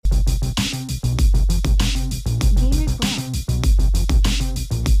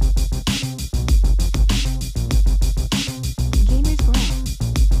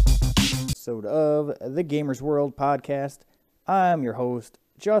the Gamers World podcast. I'm your host,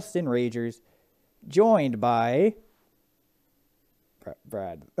 Justin Ragers, joined by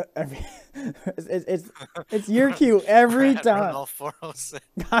Brad. It's your cue every time. 406.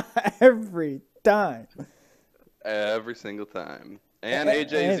 Every time. Every single time. And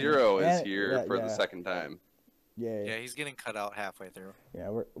AJ Zero is here for the yeah. second time. Yeah, he's getting cut out halfway through.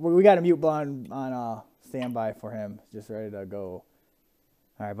 Yeah, we got a mute button on standby for him, just ready to go.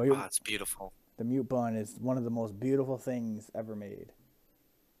 All right, but it's beautiful. The mute button is one of the most beautiful things ever made.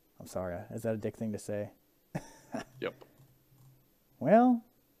 I'm sorry, is that a dick thing to say? Yep. Well,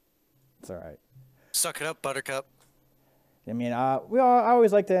 it's all right. Suck it up, Buttercup. I mean, I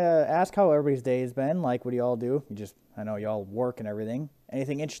always like to ask how everybody's day has been. Like, what do y'all do? I know y'all work and everything.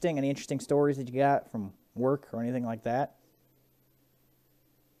 Anything interesting? Any interesting stories that you got from work or anything like that?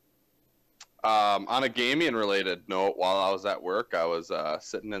 On a gaming related note, while I was at work, I was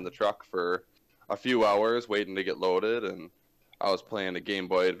sitting in the truck for a few hours waiting to get loaded, and I was playing a Game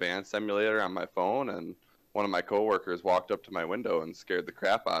Boy Advance emulator on my phone, and one of my coworkers walked up to my window and scared the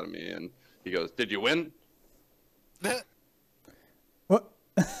crap out of me, and he goes, "Did you win?" What?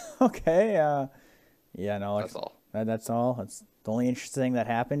 Okay. Yeah. No. That's all. That's all. That's the only interesting thing that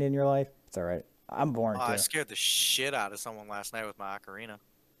happened in your life. It's all right. I'm boring too. I scared the shit out of someone last night with my ocarina.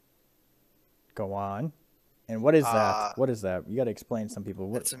 Go on. And what is that? What is that? You got to explain to some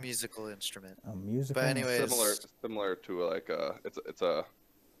people. It's a musical instrument. A musical. But anyways, similar to like it's a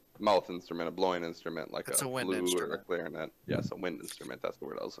mouth instrument, a blowing instrument, like it's a wind flute instrument. or a clarinet. Yes, a wind instrument. That's the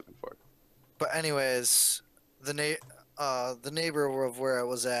word I was looking for. But anyways, the neighbor of where I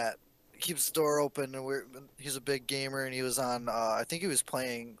was at keeps the door open, and he's a big gamer, and he was on. I think he was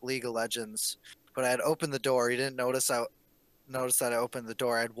playing League of Legends. But I had opened the door. He didn't notice that I opened the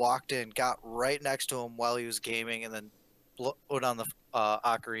door. I'd walked in, got right next to him while he was gaming, and then put on the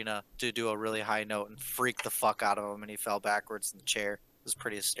ocarina to do a really high note and freaked the fuck out of him, and he fell backwards in the chair. It was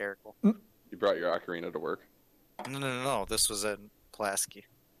pretty hysterical. You brought your ocarina to work? No. This was in Pulaski.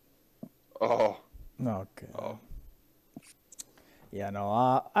 Oh. Okay. Oh. Yeah,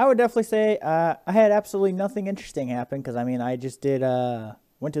 no. I would definitely say I had absolutely nothing interesting happen because I just did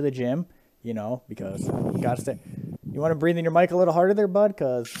went to the gym, because you gotta stay. You want to breathe in your mic a little harder there, bud,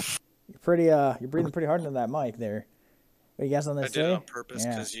 because you're breathing pretty hard into that mic there. What you guys on this? I did it on purpose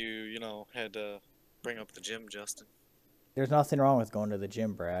because you had to bring up the gym, Justin. There's nothing wrong with going to the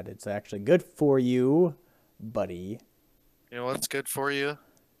gym, Brad. It's actually good for you, buddy. You know what's good for you?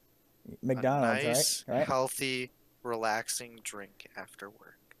 McDonald's, a nice, right? healthy, relaxing drink after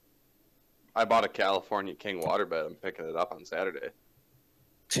work. I bought a California King waterbed. I'm picking it up on Saturday.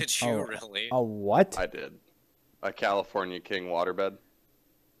 Did you really? A what? I did. A California King waterbed.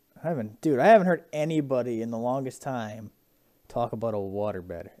 I haven't heard anybody in the longest time talk about a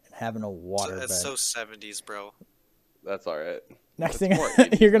waterbed and having a waterbed. That's so 70s, bro. That's all right. Next It's thing more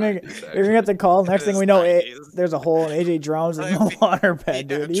 80s, you're gonna 90s, get the call. Next thing we know, 90s. there's a hole and AJ drowns in the waterbed,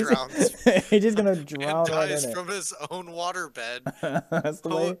 dude. He's just gonna drown right dies in it. from his own waterbed.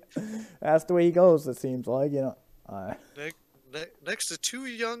 That's the way he goes. It seems like Next to two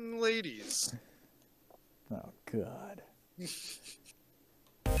young ladies. Oh God.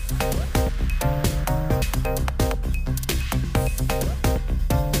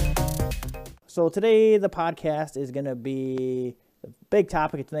 So today the podcast is going to be, the big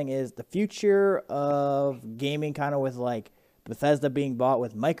topic thing is the future of gaming, kind of with like Bethesda being bought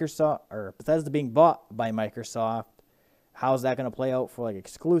with Microsoft, or Bethesda being bought by Microsoft. How's that going to play out for like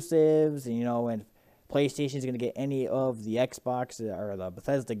exclusives, and PlayStation is going to get any of the Xbox or the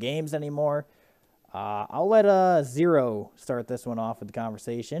Bethesda games anymore. I'll let Zero start this one off with the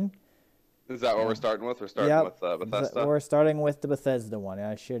conversation. Is that what we're starting with? We're starting with Bethesda? We're starting with the Bethesda one.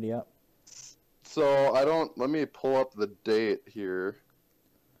 I should, yep. So let me pull up the date here.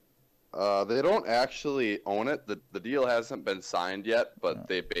 They don't actually own it. The deal hasn't been signed yet, but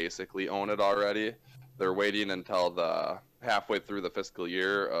they basically own it already. They're waiting until the halfway through the fiscal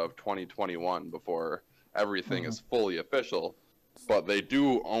year of 2021 before everything is fully official, but they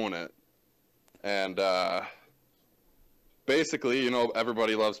do own it. And basically,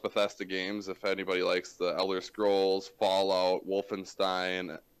 everybody loves Bethesda games. If anybody likes the Elder Scrolls, Fallout,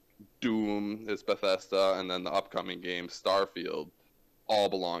 Wolfenstein, Doom is Bethesda, and then the upcoming game Starfield all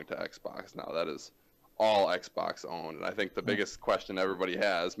belong to Xbox now. That is all Xbox owned. And I think the biggest question everybody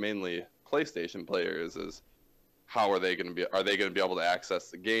has, mainly PlayStation players, is how are they going to be able to access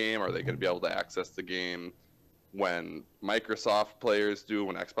the game? Are they going to be able to access the game when Microsoft players do,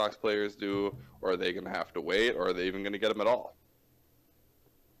 when Xbox players do, or are they going to have to wait, or are they even going to get them at all?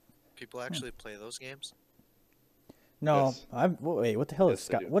 People actually play those games? No, Yes. wait. What the hell is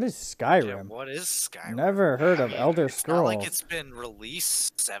Yes, they do. What is Yeah, Skyrim? what is Skyrim? Never heard of Elder It's not like Scrolls. it's been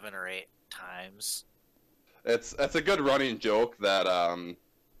released 7 or 8 times. It's a good running joke that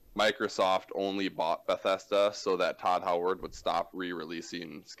Microsoft only bought Bethesda so that Todd Howard would stop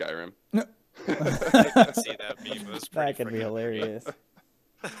re-releasing Skyrim. I can see that meme. It was pretty That could be freaking hilarious.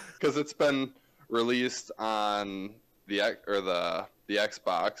 Because it's been released on the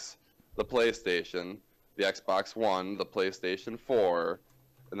Xbox, the PlayStation, the Xbox One, the PlayStation 4,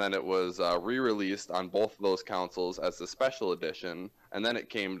 and then it was re-released on both of those consoles as the special edition, and then it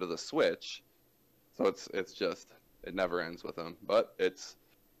came to the Switch. So it's just, it never ends with him. But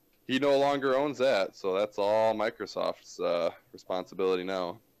he no longer owns that, so that's all Microsoft's responsibility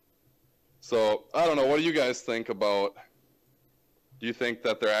now. So I don't know. What do you guys think about? Do you think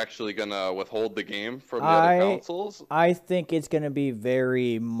that they're actually gonna withhold the game from the other consoles? I think it's gonna be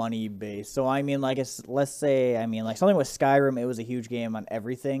very money based. So I mean, like, let's say, I mean, like something with Skyrim, it was a huge game on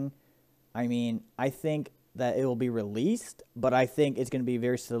everything. I mean, I think that it will be released, but I think it's gonna be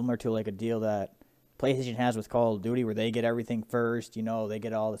very similar to like a deal that PlayStation has with Call of Duty, where they get everything first. You know, they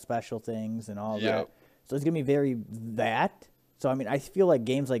get all the special things and all that. So it's gonna be very that. So I mean, I feel like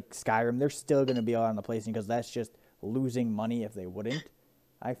games like Skyrim, they're still gonna be out on the PlayStation because that's just losing money if they wouldn't.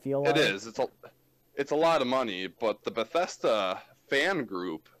 I feel like it is. It's a lot of money, but the Bethesda fan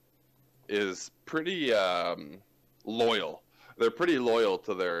group is pretty loyal. They're pretty loyal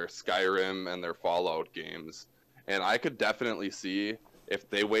to their Skyrim and their Fallout games, and I could definitely see if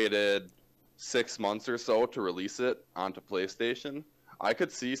they waited 6 months or so to release it onto PlayStation. I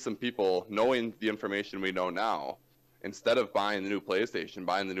could see some people, knowing the information we know now, instead of buying the new PlayStation,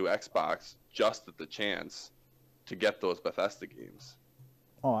 buying the new Xbox just at the chance to get those Bethesda games.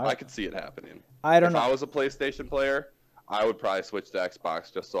 Oh, I could see it happening. I don't know. If I was a PlayStation player, I would probably switch to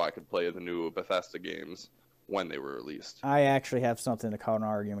Xbox just so I could play the new Bethesda games when they were released. I actually have something to counter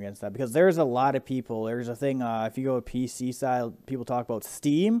argue against that because there's a lot of people. There's a thing, if you go PC side, people talk about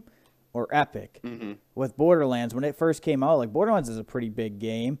Steam or Epic. With Borderlands, when it first came out, like Borderlands is a pretty big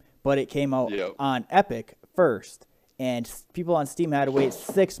game, but it came out on Epic first. And people on Steam had to wait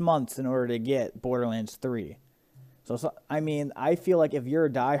 6 months in order to get Borderlands 3. So I mean, I feel like if you're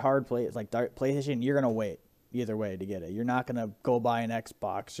a die-hard player, like PlayStation, you're gonna wait either way to get it. You're not gonna go buy an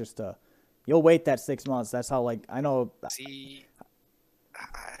Xbox just to. You'll wait that 6 months. That's how, like, I know. See,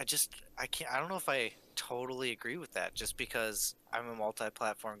 I can't. I don't know if I totally agree with that. Just because I'm a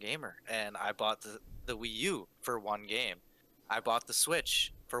multi-platform gamer and I bought the Wii U for one game, I bought the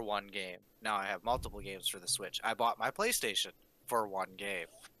Switch for one game. Now I have multiple games for the Switch. I bought my PlayStation for one game.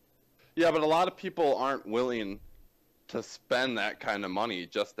 Yeah, but a lot of people aren't willing to spend that kind of money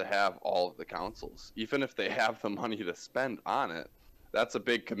just to have all of the consoles. Even if they have the money to spend on it, that's a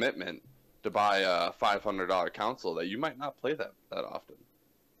big commitment to buy a $500 console that you might not play that often.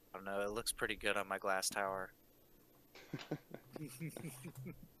 I don't know. It looks pretty good on my glass tower.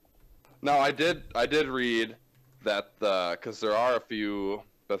 Now, I did read that because there are a few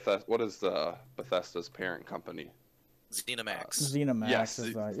what is Bethesda's parent company? ZeniMax. ZeniMax. Yes,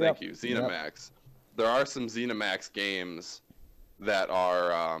 thank you, ZeniMax. Yep. There are some ZeniMax games that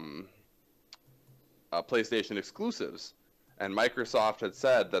are PlayStation exclusives, and Microsoft had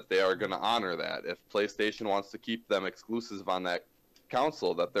said that they are going to honor that. If PlayStation wants to keep them exclusive on that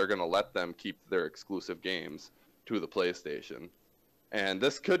console, that they're going to let them keep their exclusive games to the PlayStation. And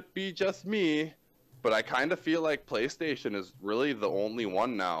this could be just me, but I kind of feel like PlayStation is really the only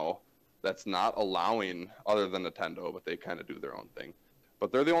one now that's not allowing, other than Nintendo, but they kind of do their own thing.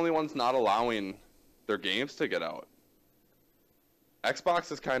 But they're the only ones not allowing their games to get out. Xbox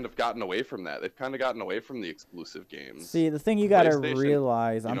has kind of gotten away from that. They've kind of gotten away from the exclusive games. See, the thing you got to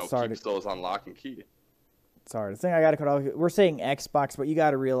realize, I'm sorry, keeps those on lock and key. Sorry, the thing I got to cut off. We're saying Xbox, but you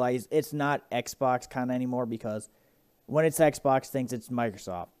got to realize it's not Xbox kind of anymore because when it's Xbox things, it's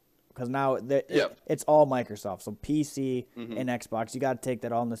Microsoft. Because now it's all Microsoft. So PC and Xbox, you got to take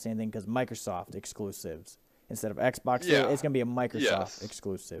that all in the same thing because Microsoft exclusives instead of Xbox. Yeah. It's going to be a Microsoft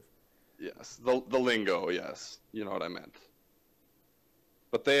exclusive. Yes, the lingo. Yes, you know what I meant.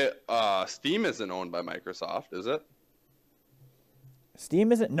 But Steam isn't owned by Microsoft, is it?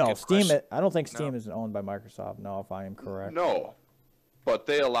 Steam isn't. No, I don't think Steam is owned by Microsoft. No, if I am correct. No, but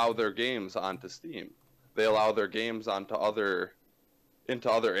they allow their games onto Steam. They allow their games onto other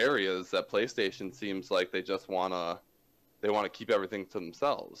areas that PlayStation seems like they just want to keep everything to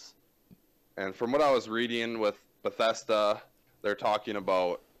themselves. And from what I was reading with Bethesda, they're talking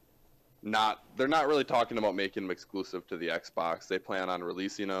about they're not really talking about making them exclusive to the Xbox. They plan on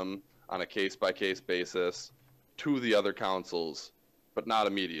releasing them on a case-by-case basis to the other consoles, but not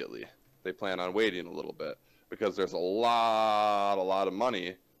immediately. They plan on waiting a little bit. because there's a lot of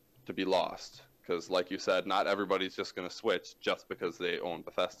money to be lost. Because, like you said, not everybody's just going to switch just because they own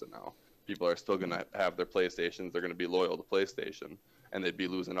Bethesda now. People are still going to have their PlayStations. They're going to be loyal to PlayStation, and they'd be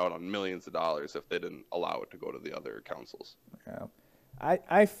losing out on millions of dollars if they didn't allow it to go to the other consoles. Yeah. I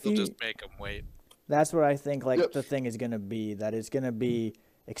They'll feel just make them wait. that's what I think. Like Yep. the thing is gonna be that it's gonna be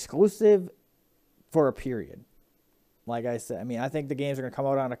exclusive for a period. Like I said, I mean, I think the games are gonna come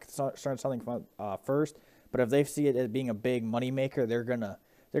out on something first. But if they see it as being a big money maker, they're gonna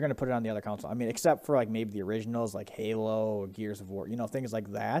put it on the other console. I mean, except for like maybe the originals like Halo or Gears of War, things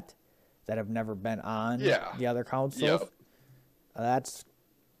like that have never been on the other consoles. Yep. That's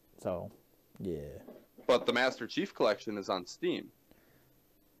so, yeah. But the Master Chief Collection is on Steam.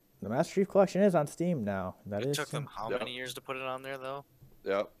 The Master Chief Collection is on Steam now. That It is took them how Yep. many years to put it on there, though?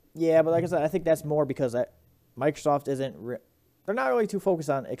 Yep. Yeah, but like I said, I think that's more because Microsoft isn't. They're not really too focused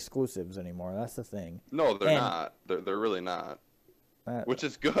on exclusives anymore. That's the thing. No, they're And- not. They're really not. Uh, Which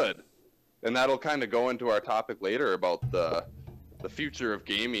is good. And that'll kind of go into our topic later about the future of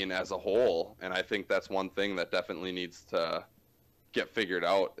gaming as a whole. And I think that's one thing that definitely needs to get figured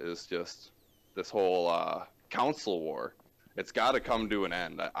out is just this whole console war. It's got to come to an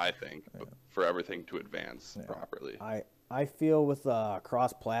end, I think, for everything to advance properly. I feel with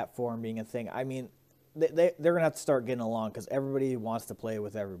cross-platform being a thing. I mean, they're gonna have to start getting along because everybody wants to play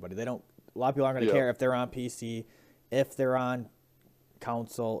with everybody. They don't. A lot of people aren't gonna Yeah. care if they're on PC, if they're on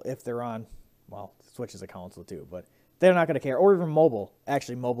console, if they're on. Well, Switch is a console too, but they're not gonna care. Or even mobile.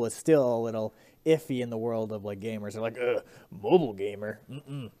 Actually, mobile is still a little iffy in the world of like gamers. They're like, mobile gamer.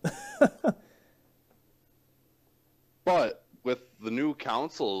 Mm-mm. But with the new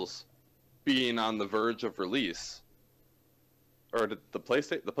consoles being on the verge of release, or did the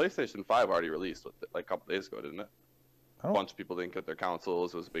PlayStation 5 already released like a couple days ago, didn't it? I A don't- bunch of people didn't get their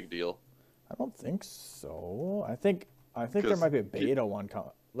consoles. It was a big deal. I don't think so. I think there 'Cause might be a beta one.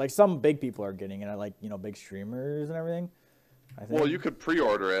 Like some big people are getting it, like big streamers and everything. I think. Well, you could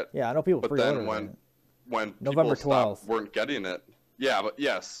pre-order it, Yeah, I know people but pre-order then it. when November people 12th. weren't getting it, yeah, but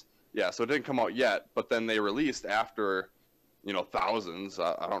yes, yeah, so it didn't come out yet. But then they released after, thousands.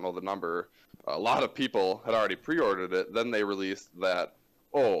 I don't know the number. A lot of people had already pre-ordered it. Then they released that.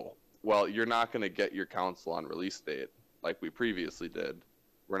 Oh, well, you're not going to get your console on release date like we previously did.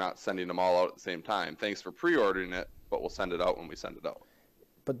 We're not sending them all out at the same time. Thanks for pre-ordering it, but we'll send it out when we send it out.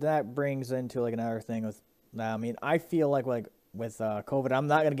 But that brings into like another thing with. I mean, I feel like with COVID, I'm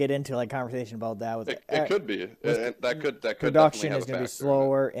not gonna get into like conversation about that. With It could be. That could production definitely is gonna be have a factor in it.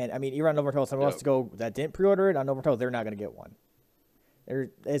 slower, and I mean, even on November 12th, someone wants Yep. to go that didn't pre-order it on November 12th, they're not gonna get one.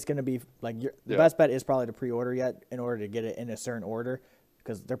 It's gonna be like the Yeah. best bet is probably to pre-order yet in order to get it in a certain order,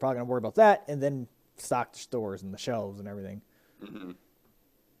 because they're probably gonna worry about that and then stock the stores and the shelves and everything. Mhm.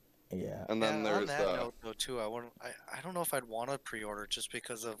 Yeah. And then Yeah, on there's that note, though, too, I don't know if I'd want to pre-order just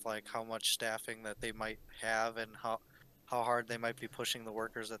because of like how much staffing that they might have and how hard they might be pushing the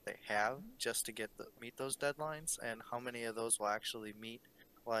workers that they have just to meet those deadlines, and how many of those will actually meet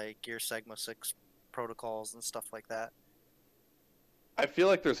like your Sigma 6 protocols and stuff like that. I feel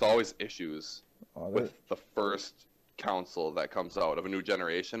like there's always issues Oh, with the first console that comes out of a new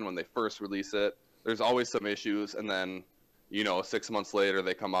generation. When they first release it, there's always some issues, and then 6 months later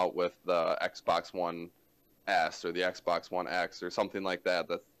they come out with the Xbox One S or the Xbox One X or something like that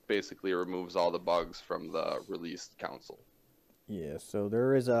basically removes all the bugs from the released console. Yeah, so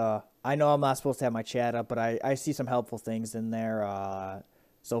there is I know I'm not supposed to have my chat up, but I see some helpful things in there.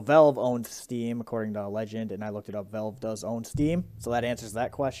 So Valve owns Steam, according to Legend, and I looked it up. Valve does own Steam, so that answers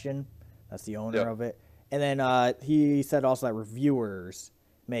that question. That's the owner Yep. of it. And then he said also that reviewers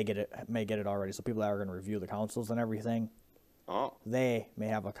may get it already. So people that are going to review the consoles and everything, Oh, they may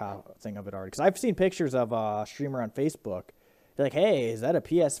have a thing of it already. Because I've seen pictures of a streamer on Facebook. They're like, "Hey, is that a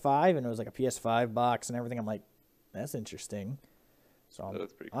PS5?" And it was like a PS5 box and everything. I'm like, "That's interesting." So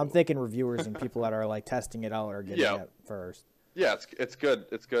that's pretty I'm cool. thinking reviewers and people that are like testing it out are getting Yeah. it first. Yeah, it's good.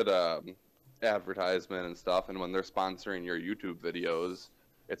 It's good advertisement and stuff. And when they're sponsoring your YouTube videos,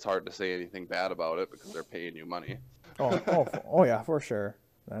 it's hard to say anything bad about it because they're paying you money. Oh yeah, for sure.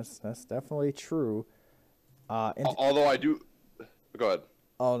 That's definitely true. Although I do, go ahead.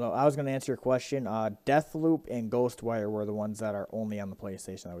 Oh no, I was gonna answer your question. Deathloop and Ghostwire were the ones that are only on the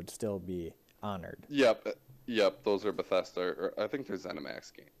PlayStation. I would still be honored. Yep. Those are Bethesda, or I think there's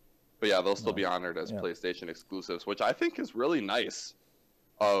ZeniMax game. But yeah, they'll still be honored as Yeah. PlayStation exclusives, which I think is really nice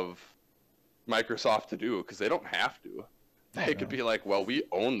of Microsoft to do because they don't have to. They could be like, well, we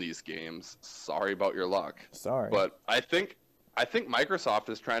own these games. Sorry about your luck. Sorry. But I think Microsoft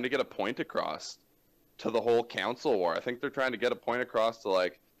is trying to get a point across to the whole console war. I think they're trying to get a point across to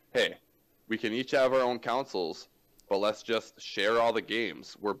like, hey, We can each have our own consoles, but let's just share all the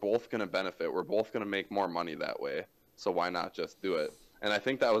games. We're both going to benefit. We're both going to make more money that way. So why not just do it? And I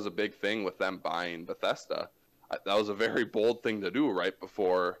think that was a big thing with them buying Bethesda. That was a very bold thing to do right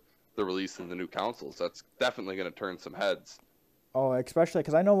before the release of the new consoles. That's definitely going to turn some heads. Oh, especially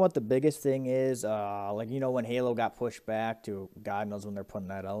because I know what the biggest thing is. Like, you know, when Halo got pushed back to God knows when they're putting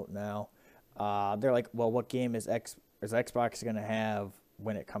that out now. They're like, well, what game is Xbox going to have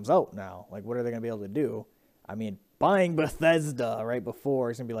when it comes out now? Like, what are they going to be able to do? I mean, buying Bethesda right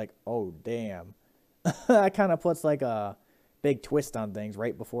before is going to be like, oh, damn. That kind of puts like a big twist on things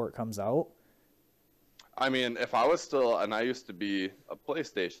right before it comes out. I mean, if I was still, and I used to be a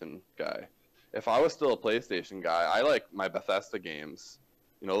PlayStation guy, if I was still a PlayStation guy, I like my Bethesda games.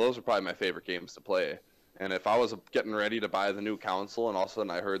 You know, those are probably my favorite games to play. And if I was getting ready to buy the new console and all of a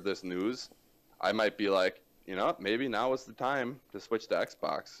sudden I heard this news, I might be like, you know, maybe now is the time to switch to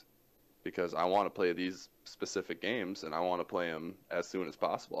Xbox because I want to play these specific games and I want to play them as soon as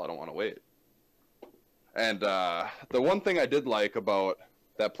possible. I don't want to wait. And the one thing I did like about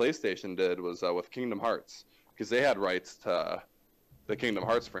that PlayStation did was with Kingdom Hearts, because they had rights to the Kingdom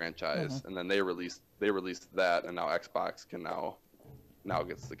Hearts franchise, and then they released that, and now Xbox can now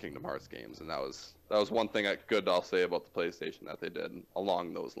gets the Kingdom Hearts games, and that was one thing I'll say about the PlayStation that they did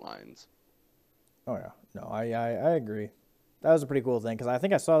along those lines. Oh yeah, no, I agree. That was a pretty cool thing because I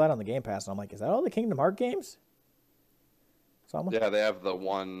think I saw that on the Game Pass, and I'm like, is that all the Kingdom Hearts games? Yeah, they have the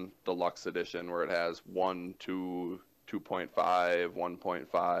one deluxe edition where it has 1, 2, 2.5,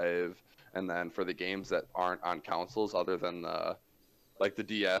 1.5, and then for the games that aren't on consoles, other than the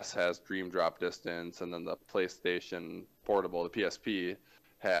DS has Dream Drop Distance, and then the PlayStation Portable, the PSP,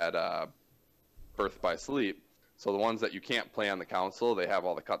 had Birth by Sleep. So the ones that you can't play on the console, they have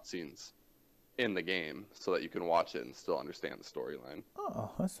all the cutscenes in the game so that you can watch it and still understand the storyline.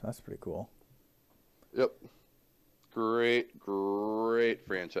 Oh, that's pretty cool. Yep. Great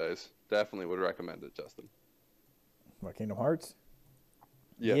franchise. Definitely would recommend it, Justin. What, Kingdom Hearts?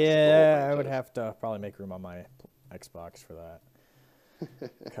 Yes, Yeah, I would have to probably make room on my Xbox for that.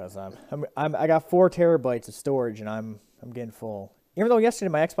 Because I got 4 terabytes of storage and I'm getting full. Even though yesterday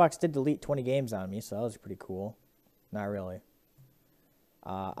my Xbox did delete 20 games on me, so that was pretty cool. Not really.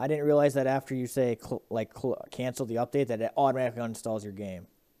 I didn't realize that after you say cancel the update that it automatically uninstalls your game.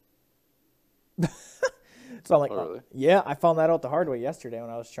 So I'm like, oh, really? Yeah, I found that out the hard way yesterday when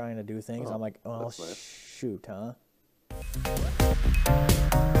I was trying to do things. I'm like, oh, nice. Shoot, huh?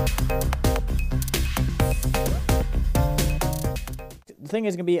 The thing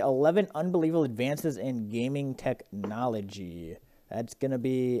is going to be 11 unbelievable advances in gaming technology. That's going to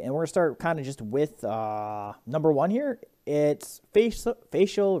be, and we're going to start kind of just with number 1 here. It's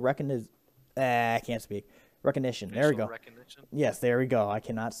facial recognition. I can't speak. Recognition. There we go. Recognition? Yes, there we go. I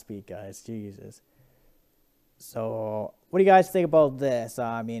cannot speak, guys. Jesus. So, what do you guys think about this?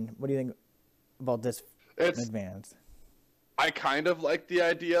 I mean, what do you think about this advance? I kind of like the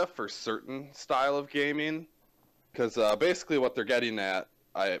idea for certain style of gaming, because basically what they're getting at,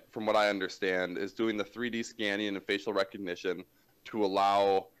 from what I understand, is doing the 3D scanning and facial recognition to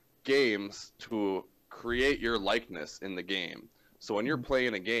allow games to create your likeness in the game. So when you're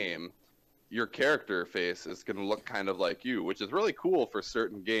playing a game, your character face is going to look kind of like you, which is really cool for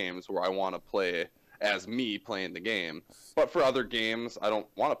certain games where I want to play as me playing the game. But for other games, I don't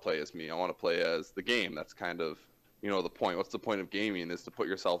want to play as me. I want to play as the game. That's kind of, the point. What's the point of gaming is to put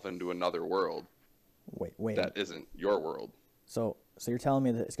yourself into another world. Wait. That isn't your world. So you're telling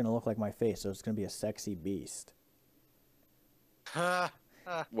me that it's going to look like my face, so it's going to be a sexy beast.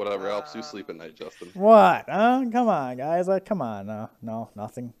 Whatever helps you sleep at night, Justin. What? Come on, guys. Come on. No,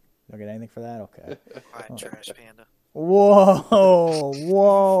 nothing. Don't get anything for that? Okay. Quiet trash panda. Whoa.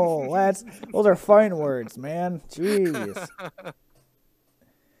 Those are fine words, man. Jeez.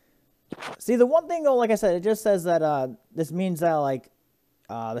 See, the one thing, though, like I said, it just says that this means that,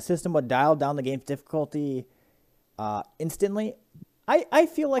 the system would dial down the game's difficulty instantly. I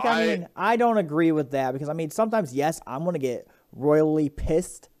feel like, I don't agree with that because, sometimes, yes, I'm going to get royally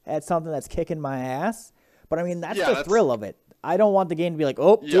pissed at something that's kicking my ass. But, that's the thrill of it. I don't want the game to be like,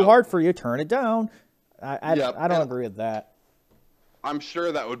 too hard for you, turn it down. I don't agree with that. I'm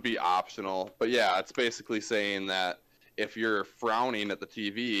sure that would be optional. But, yeah, it's basically saying that if you're frowning at the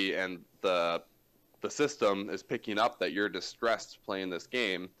TV and the system is picking up that you're distressed playing this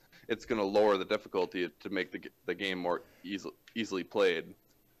game, it's going to lower the difficulty to make the game more easily played,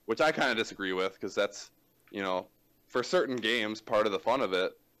 which I kind of disagree with because that's, for certain games, part of the fun of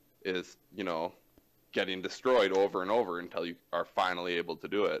it is, getting destroyed over and over until you are finally able to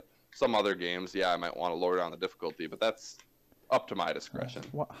do it. Some other games, I might want to lower down the difficulty, but that's up to my discretion.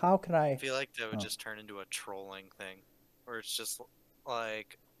 How can I? I feel like that would Oh. just turn into a trolling thing, where it's just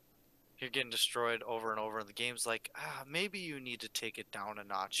like you're getting destroyed over and over, and the game's like, maybe you need to take it down a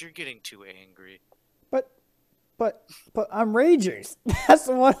notch. You're getting too angry. But I'm Ragers. That's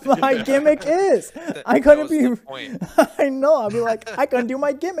what my Yeah. gimmick is. I That couldn't was the be. point. I know. I'll be like, I couldn't do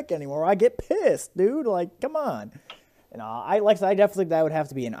my gimmick anymore. I get pissed, dude. Like, come on. You know, I definitely think that would have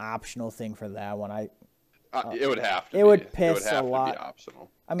to be an optional thing for that one. It would have to. It would be. It piss would have a to lot. be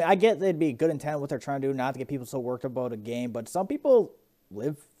optional. I mean, I get they'd be good intent what they're trying to do, not to get people so worked up about a game, but some people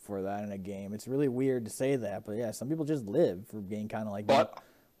live for that in a game. It's really weird to say that, but yeah, some people just live for being kind of like that. But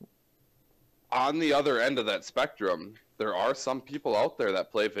on the other end of that spectrum, there are some people out there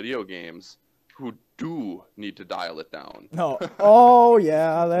that play video games who do need to dial it down. No. Oh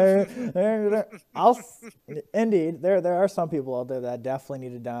yeah, indeed there are some people out there that definitely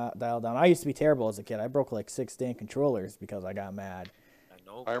need to dial down. I used to be terrible as a kid. I broke like 6 damn controllers because I got mad.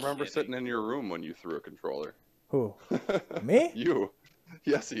 No I remember kidding. sitting in your room when you threw a controller. Who? Me? You.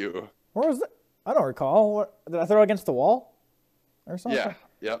 Yes, you. Where was that? I don't recall. What, did I throw it against the wall or something? Yeah.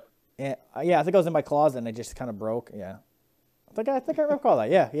 Yep. Yeah, I think I was in my closet and it just kind of broke. Yeah. I think I recall that.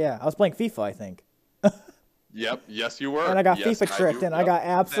 Yeah. I was playing FIFA, I think. Yep. Yes, you were. And I got Yes, FIFA tricked do. and I Yep. got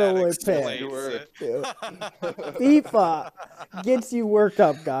absolutely That explains pissed. You were. it. Dude. FIFA gets you worked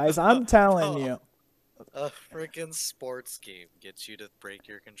up, guys. I'm telling you. A freaking sports game gets you to break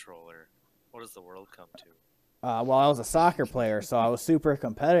your controller. What does the world come to? Well, I was a soccer player, so I was super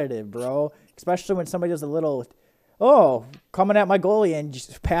competitive, bro. Especially when somebody does a little, coming at my goalie and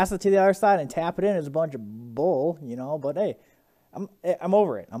just pass it to the other side and tap it in is a bunch of bull, you know. But hey, I'm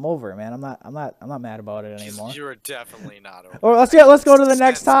over it. I'm over it, man. I'm not mad about it anymore. You are definitely not over. Oh, let's go to the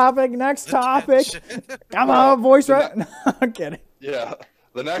next topic. Next topic. Come on, voice right. No, I'm kidding. Yeah.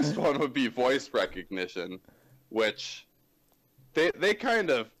 The next one would be voice recognition, which they kind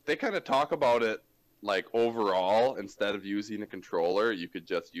of talk about it like overall, instead of using a controller, you could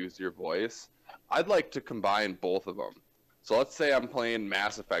just use your voice. I'd like to combine both of them. So let's say I'm playing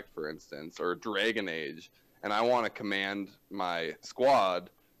Mass Effect, for instance, or Dragon Age, and I want to command my squad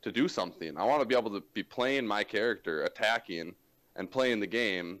to do something. I want to be able to be playing my character, attacking, and playing the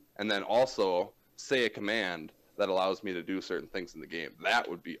game, and then also say a command that allows me to do certain things in the game. That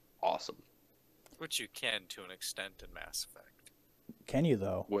would be awesome. Which you can to an extent in Mass Effect. Can you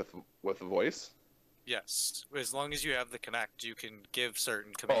though? With a voice? Yes, as long as you have the Connect, you can give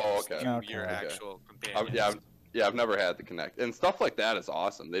certain commands okay. to Okay. your Okay. actual companions. I've never had the Connect, and stuff like that is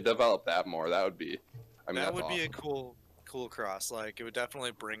awesome. They develop that more. That would be, that that's would be a awesome. cool cross. Like it would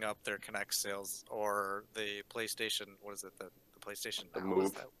definitely bring up their Connect sales or the PlayStation. What is it? The PlayStation. The Now,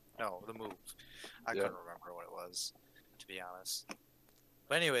 Move. No, the Move. I Yeah. couldn't remember what it was, to be honest.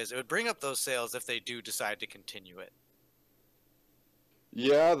 But anyways, it would bring up those sales if they do decide to continue it.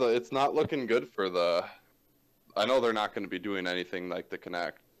 Yeah, it's not looking good for the. I know they're not going to be doing anything like the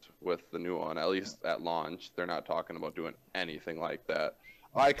Connect with the new one. At least at launch, they're not talking about doing anything like that.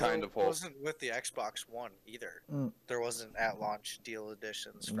 I kind of It hope. wasn't with the Xbox One either. Mm. There wasn't at launch deal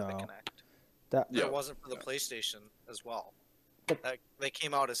editions for the No. Connect. That Yeah. There wasn't for the PlayStation as well. But- They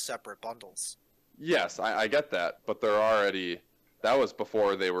came out as separate bundles. Yes, I get that, but they're already. That was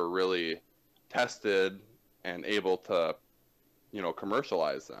before they were really tested and able to,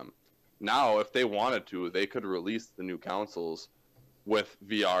 commercialize them. Now, if they wanted to, they could release the new consoles with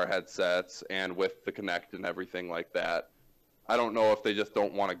VR headsets and with the Kinect and everything like that. I don't know if they just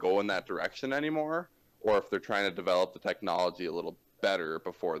don't want to go in that direction anymore, or if they're trying to develop the technology a little better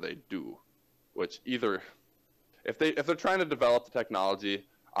before they do. Which either, if they're trying to develop the technology,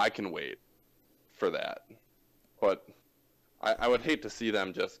 I can wait for that. But I would hate to see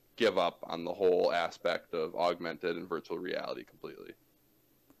them just give up on the whole aspect of augmented and virtual reality completely.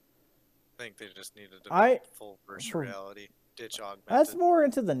 I think they just needed to I- develop full virtual for- reality, ditch augmented. That's more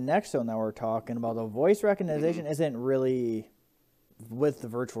into the next one that we're talking about. The voice recognition isn't really with the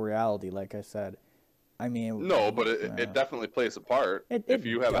virtual reality, like I said. I mean, No, but it yeah. definitely plays a part. It If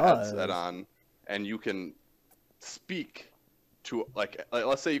you have a does. headset on and you can speak to, like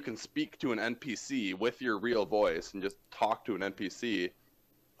let's say you can speak to an NPC with your real voice and just talk to an NPC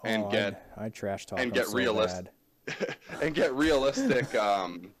and I trash talk and them get so realist- bad. and get realistic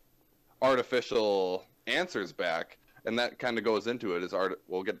artificial answers back, and that kind of goes into it.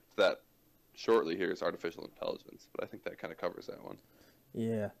 We'll get to that shortly. Here is artificial intelligence, but I think that kind of covers that one.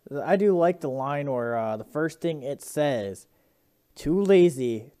 Yeah, I do like the line where the first thing it says, "Too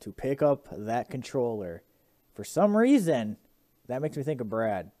lazy to pick up that controller." For some reason, that makes me think of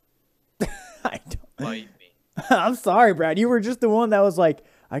Brad. I don't. Bite me. I'm sorry, Brad. You were just the one that was like,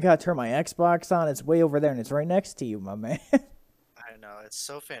 "I gotta turn my Xbox on. It's way over there, and it's right next to you, my man." it's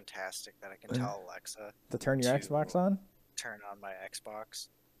so fantastic that I can tell Alexa To turn your to- Xbox on. turn on my Xbox.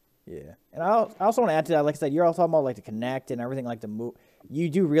 Yeah, and I also want to add to that. Like I said, you're all talking about like the Connect and everything, like the move. You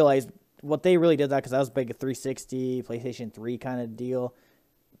do realize what they really did that because that was big a 360, PlayStation 3 kind of deal.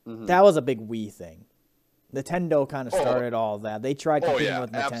 Mhm. That was a big Wii thing. Nintendo kind of started all of that. They tried Oh competing yeah,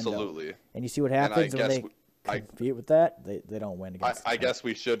 with Nintendo, absolutely. and you see what And I happens when guess they I- compete with that. They don't win against. I Nintendo. guess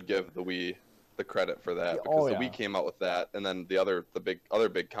we should give the Wii the credit for that Yeah, because oh, the yeah. Wii came out with that, and then the other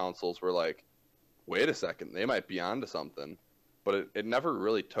big consoles were like, wait a second, they might be onto something, but it never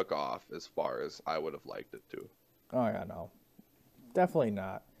really took off as far as I would have liked it to. Oh yeah, no, definitely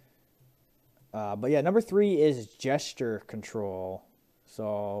not. But yeah, number 3 is gesture control.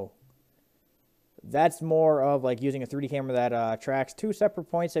 So that's more of like using a 3D camera that tracks 2 separate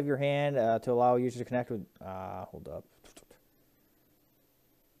points of your hand to allow users to connect with. Hold up.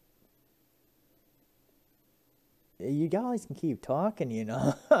 You guys can keep talking, you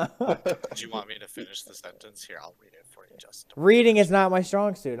know. Do you want me to finish the sentence? Here, I'll read it for you. Just Reading is not my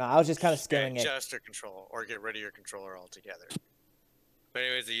strong suit. No, I was just kind of skimming it. gesture control, or get rid of your controller altogether. But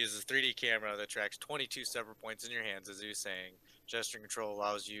anyways, it uses 3D camera that tracks 22 separate points in your hands, as he was saying. Gesture control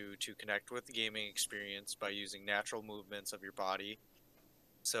allows you to connect with the gaming experience by using natural movements of your body.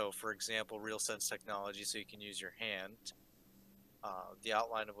 So, for example, RealSense technology, so you can use your hand, the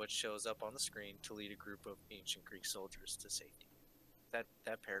outline of which shows up on the screen to lead a group of ancient Greek soldiers to safety. That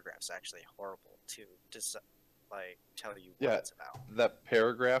paragraph's actually horrible to like tell you what Yeah. it's about. That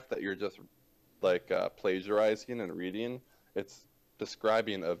paragraph that you're just like plagiarizing and reading, it's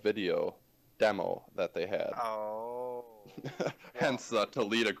describing a video demo that they had. Oh. Hence, to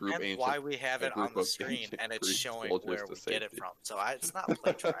lead a group And ancient. why we have a it on group the of screen ancient and it's Greek showing soldiers where to we get it safety. from. So it's not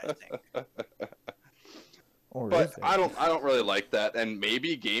plagiarizing. Or But is it? I don't really like that, and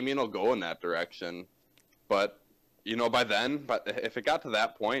maybe gaming will go in that direction. But by then, but if it got to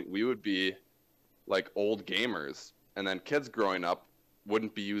that point, we would be like old gamers, and then kids growing up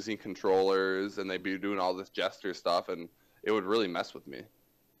wouldn't be using controllers, and they'd be doing all this gesture stuff, and it would really mess with me.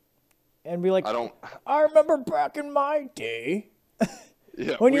 And be like, I remember back in my day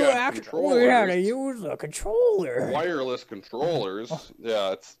Yeah, when we you had actually had to controllers, use a controller. wireless controllers.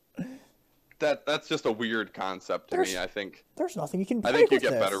 Yeah, that's just a weird concept to me. I think There's nothing you can play I think you with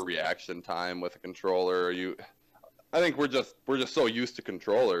get this. better reaction time with a controller. I think we're just so used to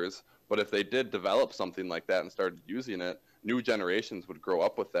controllers. But if they did develop something like that and started using it, new generations would grow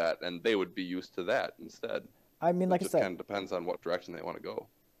up with that, and they would be used to that instead. I mean, like I it just said, kind of depends on what direction they want to go.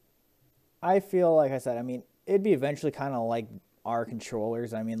 I feel like I said, I mean, it'd be eventually kind of like our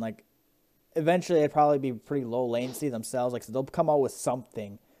controllers. I mean, like, eventually it'd probably be pretty low latency themselves. Like, so they'll come out with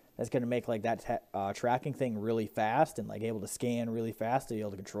something that's going to make, like, that tracking thing really fast and, like, able to scan really fast to be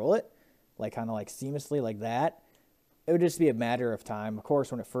able to control it. Like, kind of, like, seamlessly like that. It would just be a matter of time. Of course,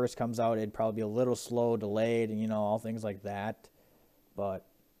 when it first comes out, it'd probably be a little slow, delayed, and, all things like that. But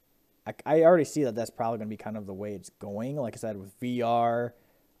I already see that that's probably going to be kind of the way it's going. Like I said, with VR,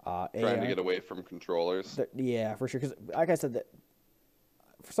 Trying AR. to get away from controllers. Yeah, for sure. Because, like I said, that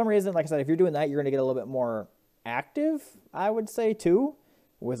for some reason, like I said, if you're doing that, you're going to get a little bit more active, I would say, too.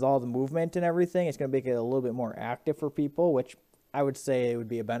 With all the movement and everything, it's going to make it a little bit more active for people, which I would say would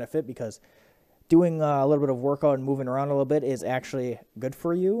be a benefit because doing a little bit of workout and moving around a little bit is actually good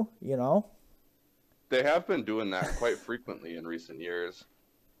for you, They have been doing that quite frequently in recent years,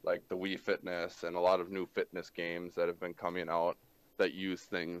 like the Wii Fitness and a lot of new fitness games that have been coming out that use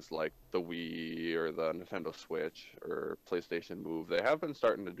things like the Wii or the Nintendo Switch or PlayStation Move. They have been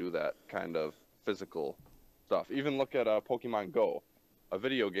starting to do that kind of physical stuff. Even look at Pokemon Go, a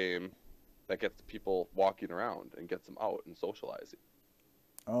video game that gets people walking around and gets them out and socializing.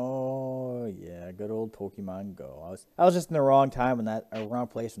 Oh, yeah, good old Pokemon Go. I was just in the wrong time wrong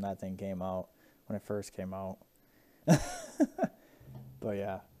place when that thing came out, when it first came out. But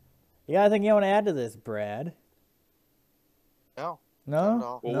yeah. You got anything you want to add to this, Brad? No. No? Not at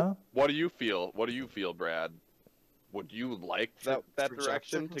all. Well, No? What do you feel? What do you feel, Brad? Would you like that For gesture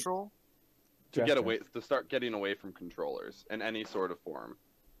direction control? to get Gesture. away to start getting away from controllers in any sort of form?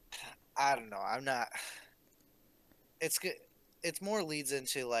 I don't know. I'm not. It's good. It's more leads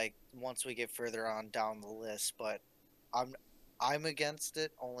into like once we get further on down the list, but I'm against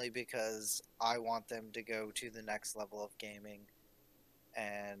it only because I want them to go to the next level of gaming,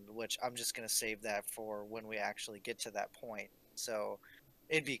 and which I'm just gonna save that for when we actually get to that point. So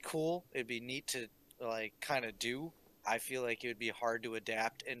it'd be cool. It'd be neat to like kind of do. I feel like it would be hard to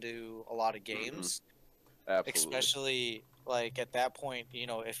adapt into a lot of games. Absolutely. Especially like at that point,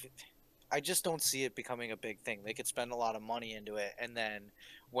 if I just don't see it becoming a big thing. They could spend a lot of money into it, and then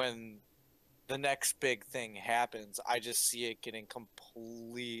when the next big thing happens, I just see it getting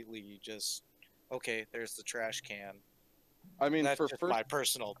completely just okay. There's the trash can. I mean, That's for just first, my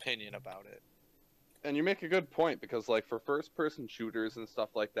personal opinion about it. and you make a good point because like for first-person shooters and stuff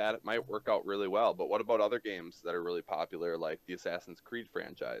like that, it might work out really well. But what about other games that are really popular, like the Assassin's Creed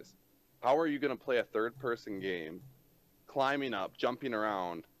franchise? How are you going to play a third-person game, climbing up, jumping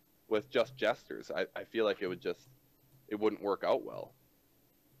around, with just gestures? I feel like it wouldn't work out well.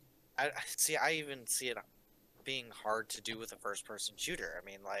 I see. I even see it being hard to do with a first-person shooter. I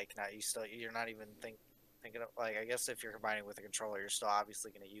mean, like, now you're not even thinking of, like, I guess if you're combining with a controller, you're still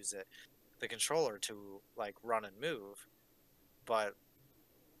obviously going to use the controller to like run and move, but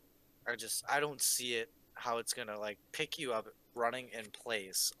I don't see it how it's going to like pick you up running in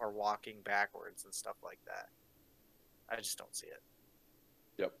place or walking backwards and stuff like that. I just don't see it.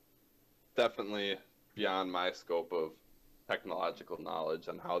 Yep, definitely beyond my scope of technological knowledge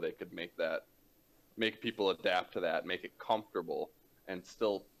on how they could make people adapt to that, make it comfortable, and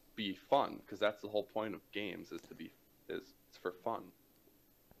still be fun. Because that's the whole point of games is it's for fun.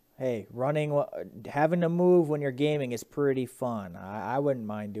 Hey, having to move when you're gaming is pretty fun. I wouldn't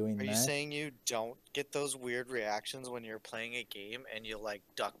mind doing Are that. you saying you don't get those weird reactions when you're playing a game and you like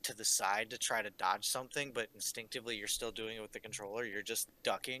duck to the side to try to dodge something, but instinctively you're still doing it with the controller? You're just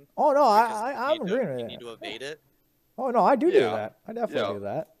ducking Oh no, because I'm agreeing with you that. need to evade it. Oh no, I do Yeah. that. I definitely Yeah. do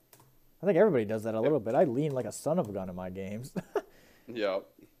that. I think everybody does that a little bit. I lean like a son of a gun in my games. Yep.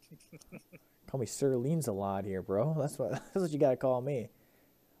 Call me Sir Leans a lot here, bro. That's what you gotta call me.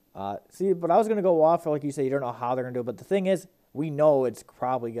 See, but I was gonna go off for like you say, you don't know how they're gonna do it, but the thing is, we know it's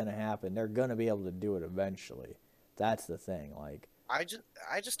probably gonna happen. They're gonna be able to do it eventually. That's the thing. Like, I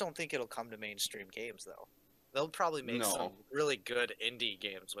just don't think it'll come to mainstream games though. They'll probably make No. some really good indie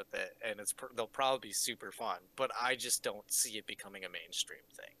games with it, and they'll probably be super fun. But I just don't see it becoming a mainstream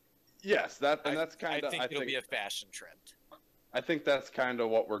thing. Yes, that's kind I of. think it'll be a fashion trend. I think that's kind of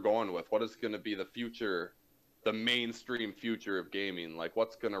what we're going with. What is going to be the future, the mainstream future of gaming? Like,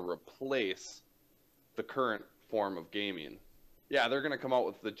 what's going to replace the current form of gaming? Yeah, they're going to come out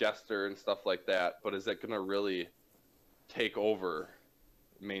with the Jester and stuff like that, but is it going to really take over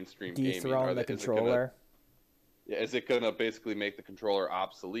mainstream gaming? dethrone the controller. Is it going to basically make the controller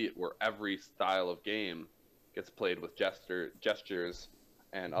obsolete, where every style of game gets played with gestures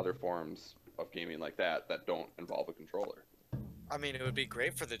and other forms of gaming like that don't involve a controller? I mean, it would be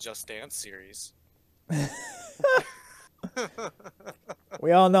great for the Just Dance series.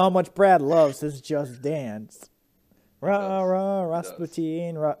 We all know how much Brad loves his Just Dance. Rah does. rah He does.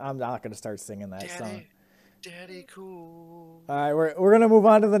 Rasputin. Rah. I'm not gonna start singing that song. Daddy cool. All right, we're gonna move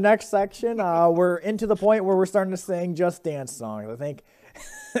on to the next section. We're into the point where we're starting to sing Just Dance songs. I think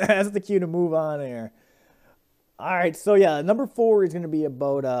that's the cue to move on here. All right, so yeah, number 4 is gonna be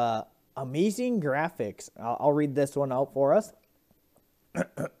about amazing graphics. I'll read this one out for us.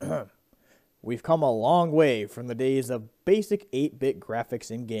 We've come a long way from the days of basic 8-bit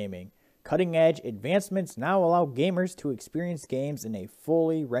graphics in gaming. Cutting-edge advancements now allow gamers to experience games in a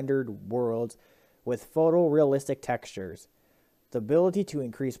fully rendered world with photorealistic textures. The ability to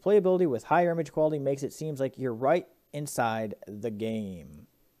increase playability with higher image quality makes it seem like you're right inside the game.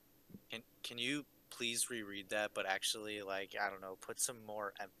 Can you please reread that, but actually, like, I don't know, put some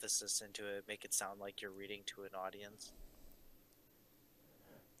more emphasis into it, make it sound like you're reading to an audience?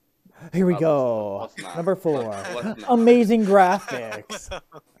 Here we Let's go. not. Number 4. Let's not. Amazing graphics.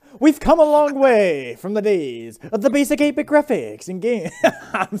 We've come a long way from the days of the basic 8-bit graphics in game.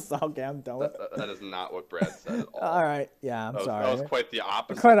 I'm done with it. That is not what Brad said at all. All right. Yeah, I'm sorry. That was quite the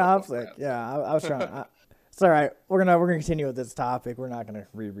opposite. Quite of what opposite. Brad Yeah, I was trying. It's all right. We're gonna continue with this topic. We're not gonna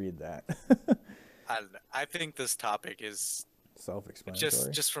reread that. I don't know. I think this topic is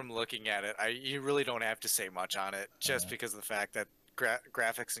Self-explanatory. just from looking at it. You really don't have to say much on it, just because of the fact that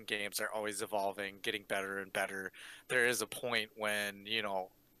graphics in games are always evolving, getting better and better. There is a point when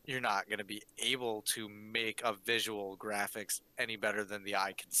you're not going to be able to make a visual graphics any better than the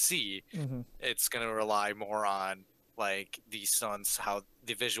eye can see. Mhm. It's going to rely more on like how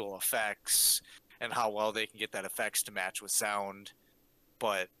the visual effects and how well they can get that effects to match with sound.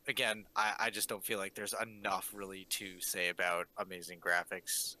 But again, I just don't feel like there's enough really to say about amazing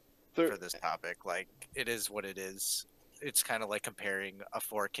graphics for this topic. Like, it is what it is. It's kind of like comparing a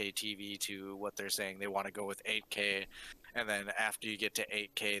 4K TV to what they're saying they want to go with 8K. And then after you get to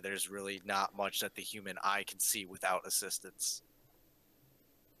 8K, there's really not much that the human eye can see without assistance.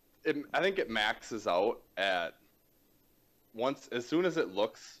 I think it maxes out at as soon as it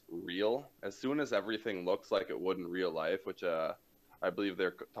looks real, as soon as everything looks like it would in real life, which I believe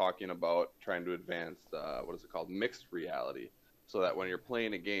they're talking about trying to advance, what is it called? Mixed reality. so that when you're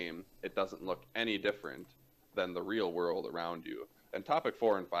playing a game, it doesn't look any different than the real world around you. And Topic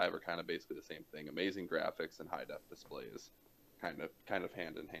 4 and 5 are kind of basically the same thing. Amazing graphics and high def displays, kind of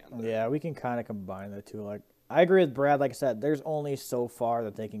hand in hand. There. Yeah, we can kind of combine the two. Like, I agree with Brad. Like I said, there's only so far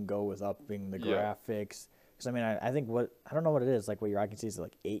that they can go with upping the Yeah. graphics. Because I mean, I think I don't know what it is. Like what your eye can see is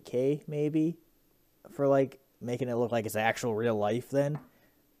like 8K maybe, for like making it look like it's actual real life. Then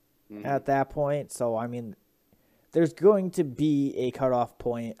at that point, so I mean, there's going to be a cutoff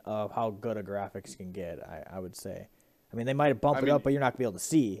point of how good a graphics can get. I would say. I mean, they might bump it up, but you're not gonna be able to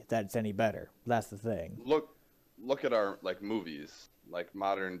see that it's any better. That's the thing. Look at our like movies, like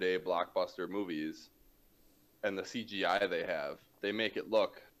modern day blockbuster movies, and the CGI they have. They make it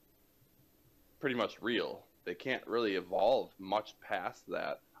look pretty much real. They can't really evolve much past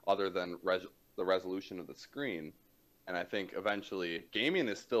that other than the resolution of the screen. And I think eventually gaming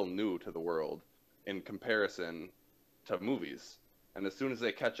is still new to the world in comparison to movies. And as soon as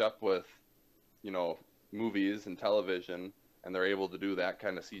they catch up with, movies and television, and they're able to do that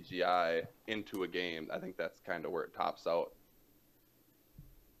kind of CGI into a game, I think that's kind of where it tops out.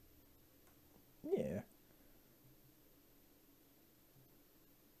 Yeah.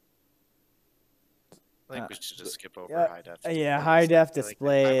 I think we should just skip over yeah, high def. yeah, displays. high def I feel like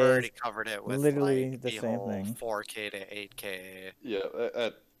display I've already is covered it with literally like, the same whole thing. 4K to 8K. Yeah,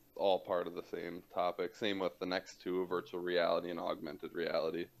 that's all part of the same topic. Same with the next two, virtual reality and augmented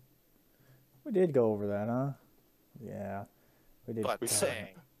reality. We did go over that, huh? Yeah, we did. But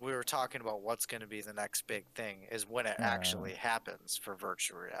saying we were talking about what's going to be the next big thing is when it actually happens for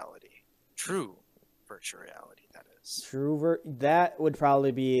virtual reality. True virtual reality, that is. That would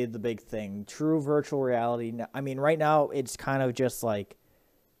probably be the big thing. True virtual reality. I mean, right now it's kind of just like,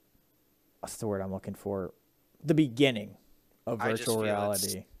 what's the word I'm looking for? The beginning of I just virtual feel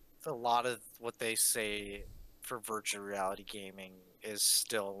reality. A lot of what they say for virtual reality gaming is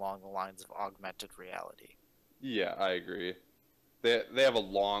still along the lines of augmented reality. Yeah, I agree. They have a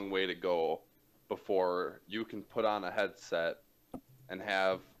long way to go before you can put on a headset and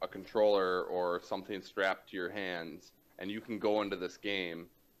have a controller or something strapped to your hands, and you can go into this game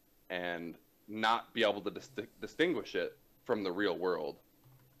and not be able to distinguish it from the real world.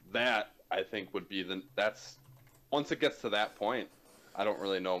 That, I think, would be that's once it gets to that point, I don't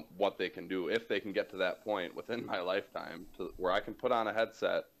really know what they can do, if they can get to that point within my lifetime, where I can put on a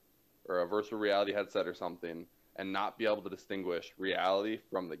headset or a virtual reality headset or something and not be able to distinguish reality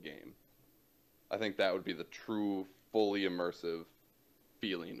from the game. I think that would be the true, fully immersive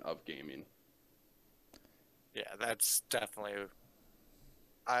feeling of gaming. Yeah, that's definitely.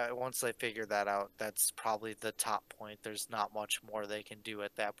 Once they figure that out, that's probably the top point. There's not much more they can do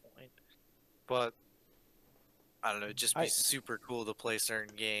at that point. But I don't know, it'd just be super cool to play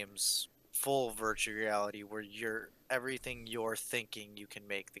certain games full virtual reality where everything you're thinking you can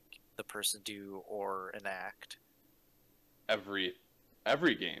make the person do or enact. Every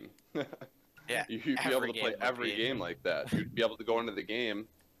game. Yeah, You'd be able to play every game like that. You'd be able to go into the game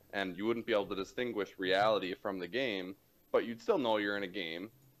and you wouldn't be able to distinguish reality from the game, but you'd still know you're in a game.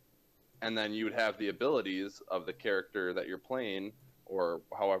 And then you would have the abilities of the character that you're playing, or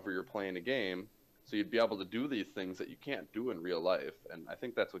however you're playing a game. So you'd be able to do these things that you can't do in real life. And I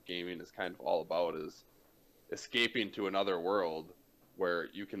think that's what gaming is kind of all about, is escaping to another world where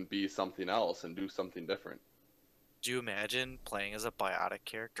you can be something else and do something different. Do you imagine playing as a biotic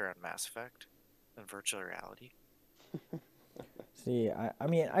character on Mass Effect in virtual reality? See, I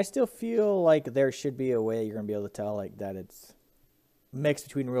mean, I still feel like there should be a way you're going to be able to tell, like, that it's mixed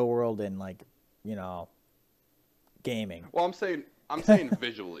between real world and, like, gaming. Well, I'm saying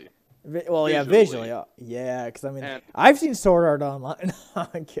visually. Well, yeah, visually. Yeah, because, I mean, I've seen Sword Art Online.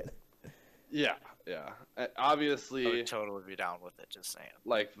 I'm kidding. Yeah. Obviously, I would totally be down with it, just saying.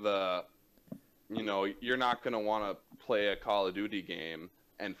 Like you're not going to want to play a Call of Duty game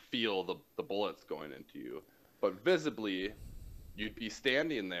and feel the bullets going into you. But visibly, you'd be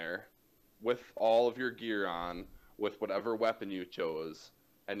standing there with all of your gear on, with whatever weapon you chose,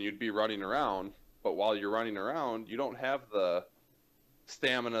 and you'd be running around. But while you're running around, you don't have the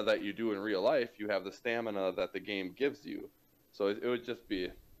stamina that you do in real life. You have the stamina that the game gives you. So it would just be,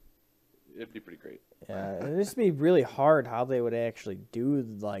 it'd be pretty great. Yeah, it'd just be really hard how they would actually do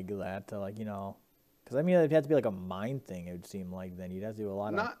like that to, like, because I mean it'd have to be like a mind thing. It would seem like then you'd have to do a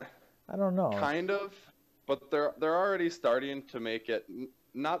lot of. I don't know. Kind of, but they're already starting to make it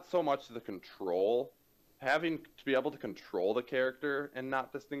not so much the control, having to be able to control the character and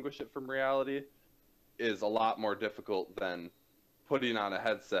not distinguish it from reality is a lot more difficult than putting on a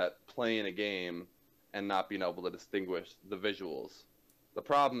headset, playing a game, and not being able to distinguish the visuals. The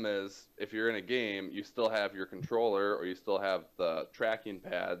problem is, if you're in a game, you still have your controller, or you still have the tracking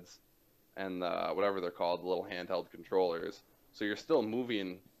pads and the, whatever they're called, the little handheld controllers. So you're still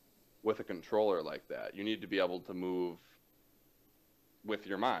moving with a controller like that. You need to be able to move with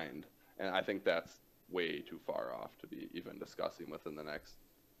your mind. And I think that's way too far off to be even discussing within the next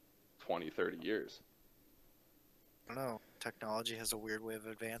 20, 30 years. I don't know. Technology has a weird way of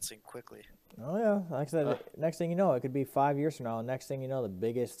advancing quickly. Oh yeah, like I said, next thing you know, it could be 5 years from now. And next thing you know, the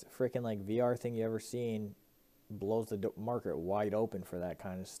biggest freaking like VR thing you ever seen blows the market wide open for that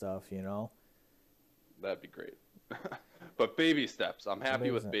kind of stuff. You know. That'd be great. But baby steps. I'm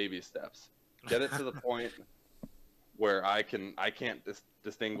happy with baby steps. Get it to the point where I can't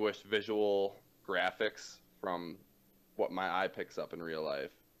distinguish visual graphics from what my eye picks up in real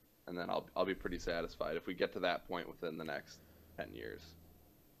life, and then I'll be pretty satisfied if we get to that point within the next 10 years.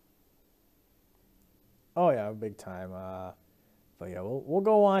 Oh yeah, big time. But yeah, we'll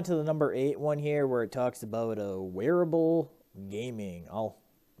go on to the number 8 one here, where it talks about wearable gaming. I'll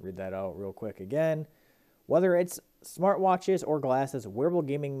read that out real quick again. Whether it's smartwatches or glasses, wearable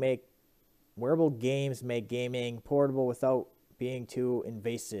games make gaming portable without being too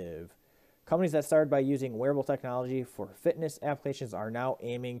invasive. Companies that started by using wearable technology for fitness applications are now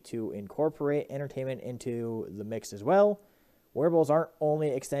aiming to incorporate entertainment into the mix as well. Wearables aren't only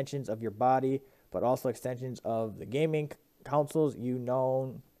extensions of your body, but also extensions of the gaming consoles you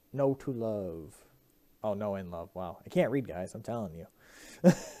know to love. Oh, know and love. Wow. I can't read, guys. I'm telling you.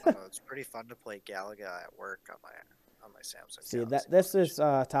 It's pretty fun to play Galaga at work on my Samsung. See, Galaxy this Watch. is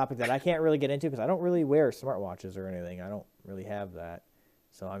a topic that I can't really get into because I don't really wear smartwatches or anything. I don't really have that.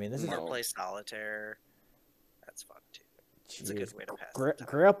 So, I mean, this is... No. Or play solitaire. That's fun too. It's a good way to pass the time.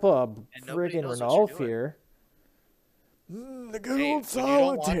 Grandpa And nobody friggin' knows what Ranulph you're doing. here. The good Hey, old when you don't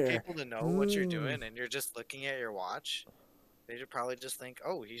want solitaire. people to know what you're doing and you're just looking at your watch, they should probably just think,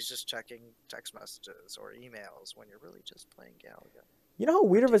 oh, he's just checking text messages or emails when you're really just playing Galaga. You know how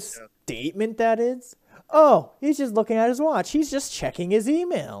weird of a Yeah. statement that is? Oh, he's just looking at his watch. He's just checking his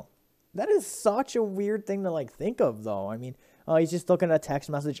email. That is such a weird thing to like think of, though. I mean, oh, he's just looking at a text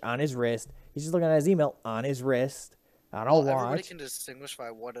message on his wrist. He's just looking at his email on his wrist. On a Everybody watch. can distinguish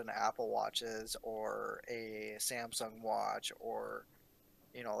by what an Apple Watch is or a Samsung Watch or,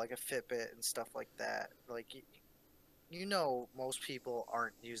 like a Fitbit and stuff like that. Like, most people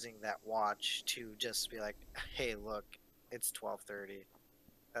aren't using that watch to just be like, hey, look, it's 12:30.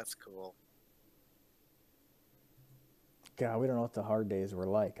 That's cool. God, we don't know what the hard days were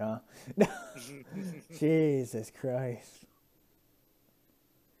like, huh? Jesus Christ.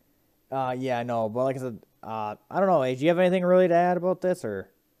 Yeah, no, but like I said, I don't know, do you have anything really to add about this, or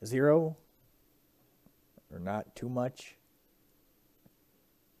zero? Or not too much?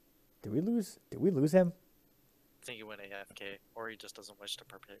 Did we lose him? I think he went AFK, or he just doesn't wish to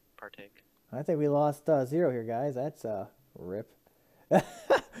partake. I think we lost Zero here, guys. That's rip.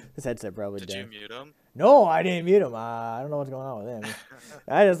 His headset probably Did dead. you mute him? No, I didn't mute him. I don't know what's going on with him.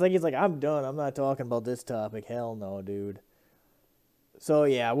 I just think he's like, I'm done. I'm not talking about this topic. Hell no, dude. So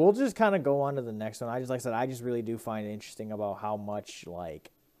yeah, we'll just kind of go on to the next one. Like I said, I just really do find it interesting about how much like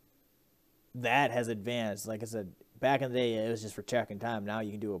that has advanced. Like I said, back in the day, it was just for checking time. Now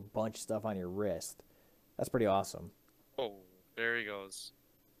you can do a bunch of stuff on your wrist. That's pretty awesome. Oh, there he goes.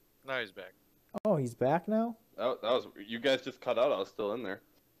 Now he's back. Oh, he's back now? That was, you guys just cut out. I was still in there.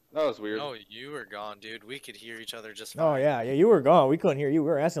 That was weird. No, you were gone, dude. We could hear each other just Oh fine. yeah, you were gone. We couldn't hear you. We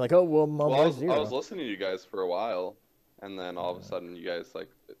were asking like, oh, well, my Well, I voice was, Zero. I was listening to you guys for a while, and then all of a sudden, you guys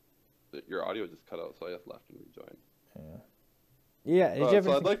your audio just cut out, so I just left and rejoined. Yeah. Did you have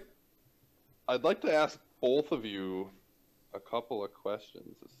So anything- I'd like to ask both of you a couple of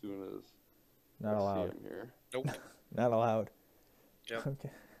questions as soon as Not I allowed. see 'em here. Nope. Not allowed. Yep.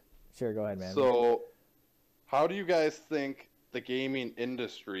 Okay. Sure, go ahead, man. So, how do you guys think the gaming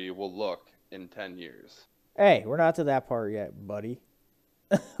industry will look in 10 years? Hey, we're not to that part yet, buddy.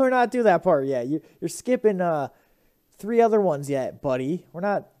 We're not to that part yet. You're skipping 3 other ones yet, buddy. We're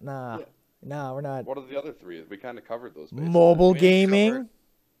not. Nah, Yeah. nah, we're not. What are the other 3? We kind of covered those. bases. Mobile We gaming. covered-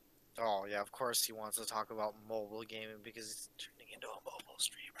 Oh, yeah, of course he wants to talk about mobile gaming because he's turning into a mobile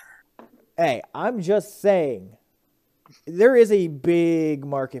streamer. Hey, I'm just saying, there is a big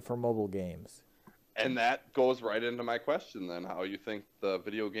market for mobile games. And that goes right into my question then. How you think the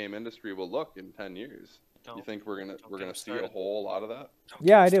video game industry will look in 10 years? You Don't- think we're gonna don't we're get gonna me see a started. whole lot of that? Don't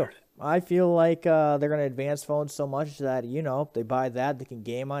Yeah, get I do. started. I feel like they're gonna advance phones so much that they buy that, they can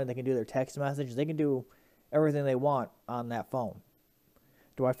game on it, they can do their text messages, they can do everything they want on that phone.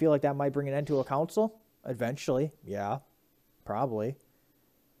 Do I feel like that might bring an end to a console? Eventually, yeah, probably.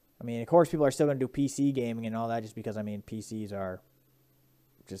 I mean, of course, people are still gonna do PC gaming and all that, just because PCs are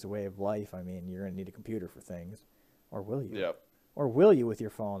just a way of life. I mean, you're gonna need a computer for things, or will you? Yep. Or will you with your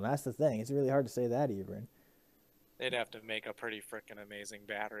phone? That's the thing. It's really hard to say that, even. They'd have to make a pretty freaking amazing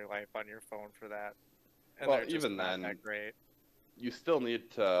battery life on your phone for that. And Well, they're just even not then, that great. you still need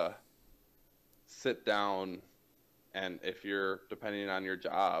to sit down, and if you're depending on your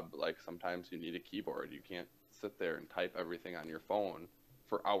job, like sometimes you need a keyboard. You can't sit there and type everything on your phone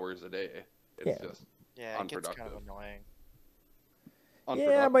for hours a day. It's Yeah. just Yeah, it gets kind of unproductive. annoying. Yeah,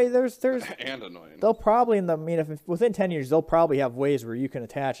 unproductive but there's and annoying. they'll probably I mean, if within 10 years they'll probably have ways where you can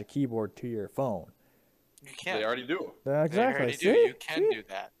attach a keyboard to your phone. You They can't. already do. They Exactly. already do. See? You can See? do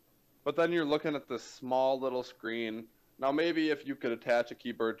that. But then you're looking at this small little screen. Now maybe if you could attach a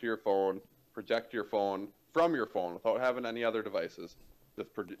keyboard to your phone, project your phone from your phone without having any other devices,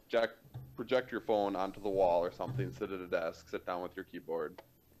 just project your phone onto the wall or something, sit at a desk, sit down with your keyboard,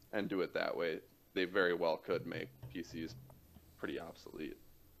 and do it that way. They very well could make PCs pretty obsolete.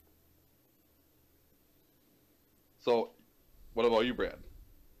 So, what about you, Brad?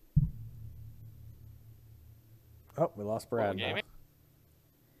 Oh, we lost Brad. Mobile now. gaming?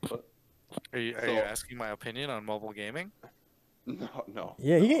 Are you So- asking my opinion on mobile gaming? No.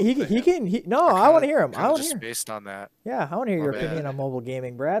 Yeah, he Saying. can. No, I want to hear him. I Kinda want to just hear. based on that. Yeah, I want to hear My your bad. opinion on mobile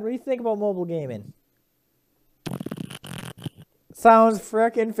gaming, Brad. What do you think about mobile gaming? Sounds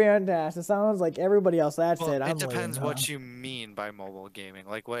frickin' fantastic. Sounds like everybody else that Well, said. it I'm depends waiting, what you mean by mobile gaming.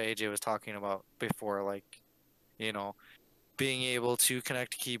 Like what AJ was talking about before, like, you know, being able to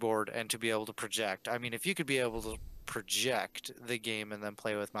connect a keyboard and to be able to project. I mean, if you could be able to project the game and then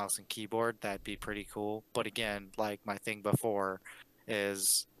play with mouse and keyboard, that'd be pretty cool. But again, like my thing before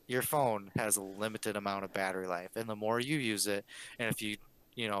is your phone has a limited amount of battery life, and the more you use it, and if you,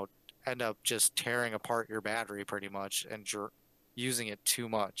 you know, end up just tearing apart your battery pretty much and using it too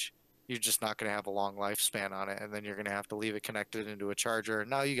much, you're just not going to have a long lifespan on it, and then you're going to have to leave it connected into a charger, and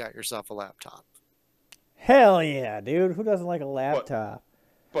now you got yourself a laptop. Hell yeah, dude. Who doesn't like a laptop?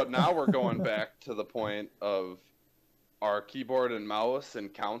 But now we're going back to the point of, are keyboard and mouse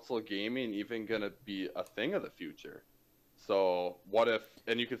and console gaming even going to be a thing of the future? So what if,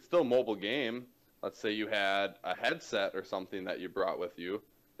 and you could still mobile game, let's say you had a headset or something that you brought with you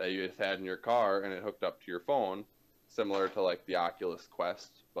that you just had in your car and it hooked up to your phone, similar to like the Oculus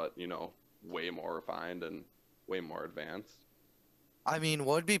Quest, but you know, way more refined and way more advanced. I mean,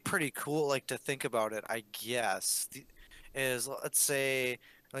 what would be pretty cool, like to think about it, I guess, is let's say,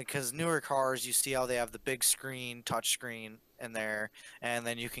 like, because newer cars, you see how they have the big screen, touch screen in there, and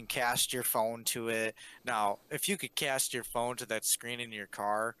then you can cast your phone to it. Now, if you could cast your phone to that screen in your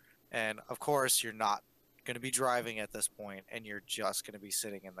car, and of course you're not going to be driving at this point, and you're just going to be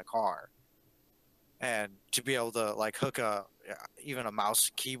sitting in the car, and to be able to like hook even a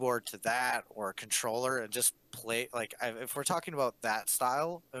mouse keyboard to that or a controller and just play, like if we're talking about that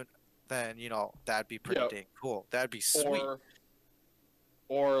style, then you know that'd be pretty Yep. dang cool. That'd be sweet.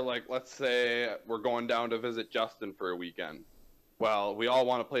 Or like, let's say we're going down to visit Justin for a weekend. Well, we all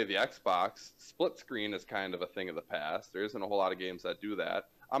want to play the Xbox. Split screen is kind of a thing of the past. There isn't a whole lot of games that do that.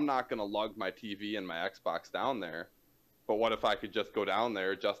 I'm not going to lug my TV and my Xbox down there. But what if I could just go down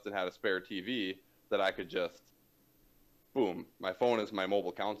there, Justin had a spare TV, that I could just, boom, my phone is my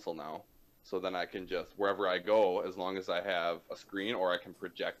mobile console now. So then I can just, wherever I go, as long as I have a screen or I can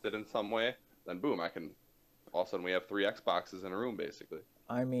project it in some way, then boom, I can, all of a sudden we have 3 Xboxes in a room, basically.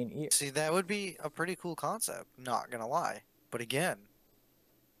 I mean, See, that would be a pretty cool concept, not gonna lie. But again,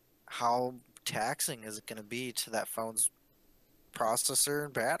 how taxing is it gonna be to that phone's processor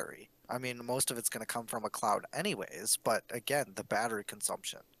and battery? I mean, most of it's gonna come from a cloud anyways, but again, the battery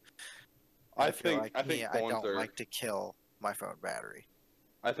consumption. I feel think like I think me, I phones don't are like to kill my phone battery.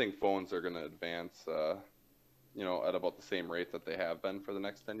 I think phones are going to advance, you know, at about the same rate that they have been for the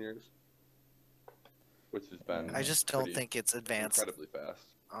next 10 years, which has been. I just don't pretty think it's advanced. incredibly fast.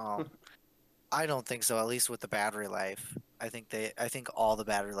 I don't think so. At least with the battery life, I think all the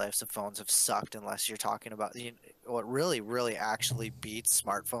battery lives of phones have sucked. Unless you're talking about what really actually beats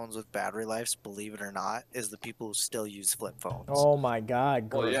smartphones with battery lives, believe it or not, is the people who still use flip phones. oh my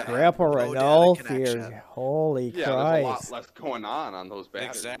God, Well, yeah. Grandpa No data Ranulph connection. here. Holy Yeah, there's a lot Christ. less going on those batteries.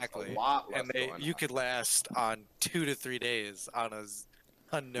 Exactly. A lot less And going you on. could last on 2 to 3 days on no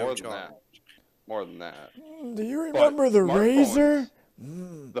More than charge. that. More than that. Do you But remember the smartphones- Razor?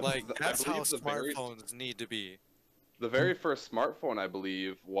 Like I that's how believe smartphones need to be. The very first smartphone, I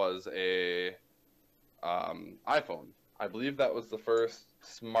believe, was a iPhone. I believe that was the first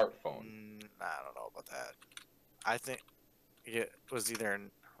smartphone. I don't know about that. I think it was either.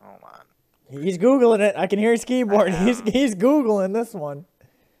 Hold on. He's Googling it. I can hear his keyboard. I He's know. Googling this one.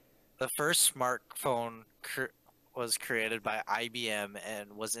 The first smartphone was created by IBM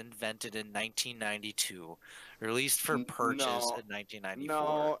and was invented in 1992, released for purchase No, in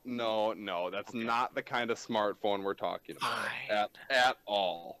 1994. no. That's Okay. not the kind of smartphone we're talking about Fine. at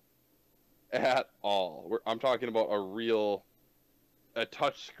all. At all. I'm talking about a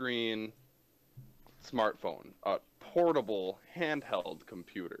touchscreen smartphone, a portable handheld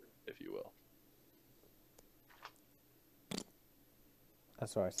computer, if you will.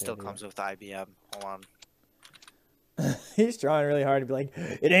 That's what I said. Still yeah. comes with IBM. Hold on. He's trying really hard to be like,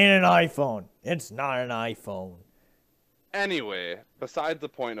 it ain't an iPhone. It's not an iPhone. Anyway, besides the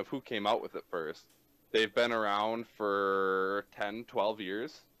point of who came out with it first, they've been around for 10, 12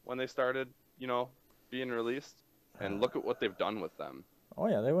 years when they started, being released. And look at what they've done with them Oh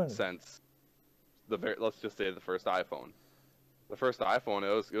yeah, they wouldn't. since let's just say the first iPhone. The first iPhone,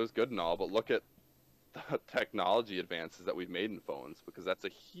 it was good and all, but look at the technology advances that we've made in phones, because that's a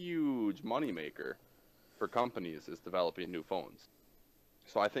huge moneymaker for companies, is developing new phones.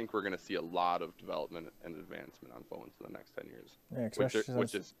 So I think we're going to see a lot of development and advancement on phones in the next 10 years. Yeah,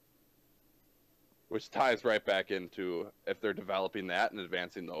 especially Which ties right back into, if they're developing that and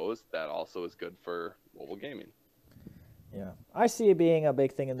advancing those, that also is good for mobile gaming. Yeah, I see it being a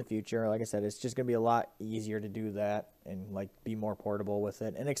big thing in the future. Like I said, it's just gonna be a lot easier to do that and like be more portable with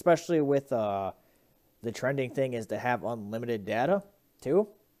it, and especially with the trending thing is to have unlimited data too,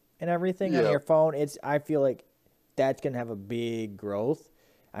 and everything on Yeah. your phone. I feel like that's gonna have a big growth.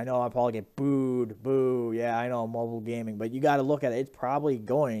 I know I'll probably get booed, boo. Yeah, I know mobile gaming, but you got to look at it. It's probably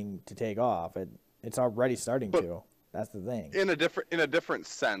going to take off. It's already starting to. That's the thing. In a different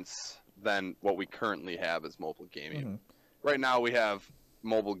sense than what we currently have as mobile gaming. Mhm. Right now we have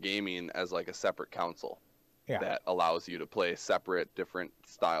mobile gaming as like a separate console Yeah. that allows you to play separate different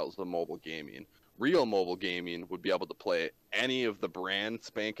styles of mobile gaming. Real mobile gaming would be able to play any of the brand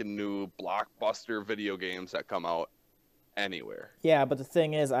spanking new blockbuster video games that come out anywhere. Yeah, but the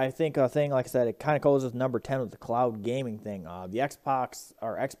thing is, I think a thing like I said, it kind of goes with number 10 with the cloud gaming thing. The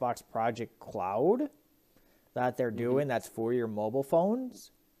Xbox Project Cloud that they're doing, that's for your mobile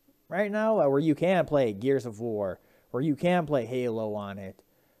phones right now, where you can play Gears of War, where you can play Halo on it,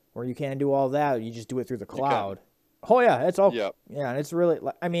 where you can do all that. You just do it through the cloud. Oh yeah, it's all. Yep. Yeah, and it's really.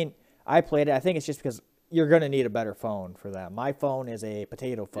 I mean, I played it. I think it's just because you're gonna need a better phone for that. My phone is a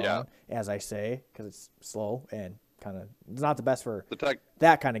potato phone, Yeah. as I say, because it's slow and kind of. It's not the best for The tech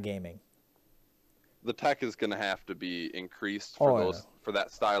that kind of gaming. is going to have to be increased Oh, for yeah. those for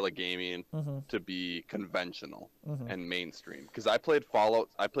that style of gaming Mhm. to be conventional Mhm. and mainstream. Because I played Fallout.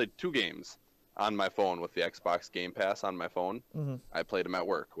 I played 2 games on my phone with the Xbox Game Pass on my phone. Mhm. I played them at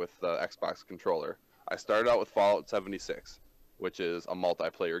work with the Xbox controller. I started out with Fallout 76, which is a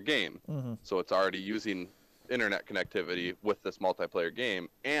multiplayer game. Mhm. So it's already using internet connectivity with this multiplayer game,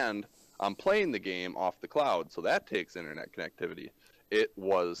 and I'm playing the game off the cloud, so that takes internet connectivity. It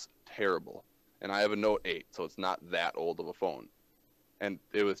was terrible. And I have a Note 8, so it's not that old of a phone. And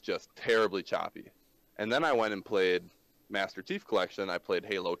it was just terribly choppy. And then I went and played Master Chief Collection. I played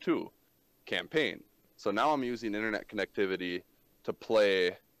Halo 2 campaign. So now I'm using internet connectivity to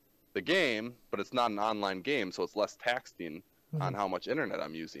play the game, but it's not an online game, so it's less taxing on how much internet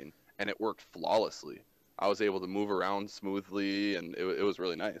I'm using. And it worked flawlessly. I was able to move around smoothly, and it was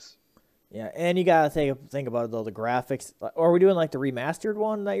really nice. Yeah, and you gotta think about it though. The graphics. Are we doing like the remastered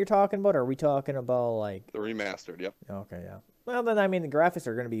one that you're talking about? Or are we talking about like? The remastered, yep. Okay, yeah. Well, then I mean the graphics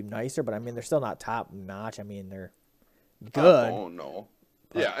are gonna be nicer, but I mean they're still not top notch. I mean they're good. Oh, no.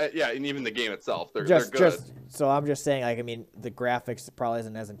 Yeah, and even the game itself, they're good. So I'm just saying, like, I mean, the graphics probably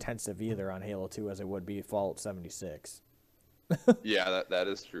isn't as intensive either on Halo 2 as it would be Fallout 76. Yeah, that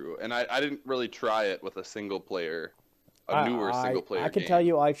is true. And I didn't really try it with a single player, newer single player I can game. tell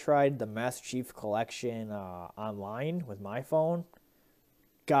you, I tried the Master Chief Collection online with my phone.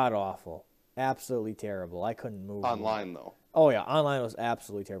 God awful, absolutely terrible. I couldn't move. Online though. Oh yeah, online was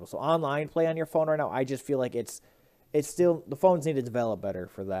absolutely terrible. So online play on your phone right now, I just feel like it's still the phones need to develop better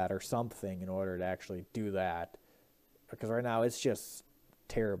for that or something in order to actually do that. Because right now it's just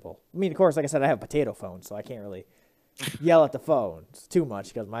terrible. I mean, of course, like I said, I have a potato phone, so I can't really yell at the phones too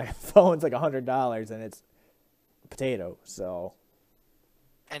much because my phone's like $100 and it's potato. So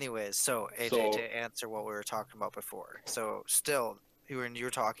Anyways, so AJ, So- to answer what we were talking about before, so still, when you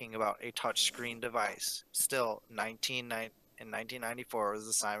were talking about a touchscreen device, still in 1994 was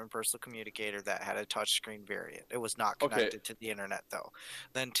the Simon Personal Communicator that had a touchscreen variant. It was not Okay. connected to the internet though.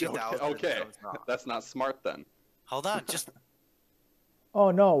 Then 2000, Okay. it was not. That's not smart then. Hold on, just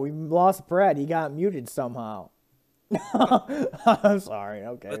oh no, we lost Brad. He got muted somehow. I'm sorry.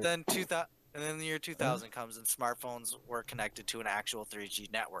 Okay. but then And then the year 2000 comes and smartphones were connected to an actual 3G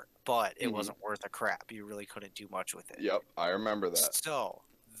network, but it Mhm. wasn't worth a crap. You really couldn't do much with it. Yep, I remember that. So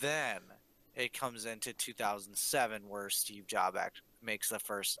then it comes into 2007 where Steve Jobs makes the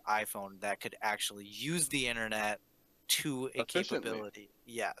first iPhone that could actually use the internet to a Efficiently. capability.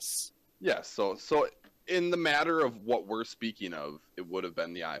 Yes. Yes, so in the matter of what we're speaking of, it would have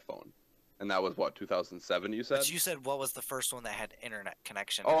been the iPhone. And that was what, 2007 you said? But you said what was the first one that had internet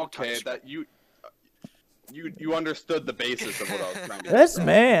connection? Okay, that you understood the basis of what I was trying to This describe.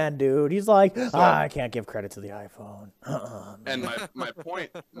 man, dude, he's like, So- I can't give credit to the iPhone. And my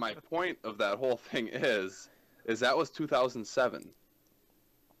point of that whole thing is that was 2007.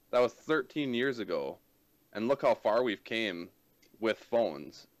 That was 13 years ago, and look how far we've came with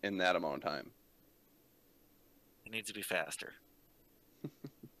phones in that amount of time. It needs to be faster.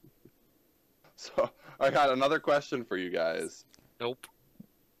 So I got another question for you guys. Nope.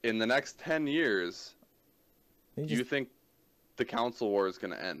 In the next 10 years, He do you just- think the console war is going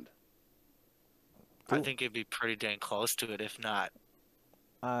to end? I Cool. think it'd be pretty dang close to it, if not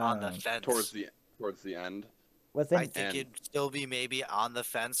on the fence. Towards the end? within I think And- it'd still be maybe on the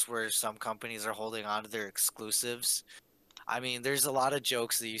fence where some companies are holding on to their exclusives. I mean, there's a lot of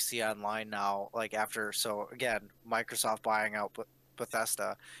jokes that you see online now, like so again, Microsoft buying out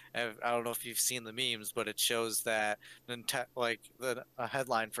Bethesda. And I don't know if you've seen the memes, but it shows that a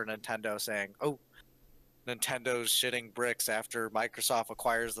headline for Nintendo saying, "Oh, Nintendo's shitting bricks after Microsoft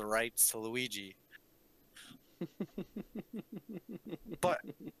acquires the rights to Luigi." But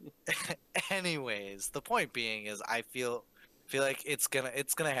anyways, the point being is I feel like it's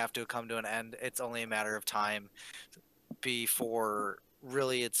gonna have to come to an end. It's only a matter of time before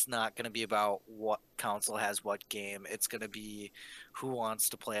really it's not gonna be about what console has what game. It's gonna be who wants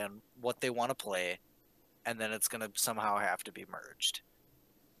to play on what they want to play, and then it's gonna somehow have to be merged.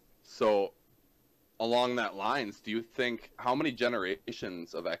 So, along that lines, do you think how many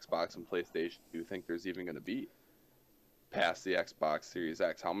generations of Xbox and PlayStation do you think there's even going to be past the Xbox Series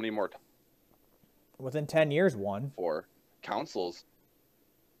X? How many more within 10 years, one. for consoles?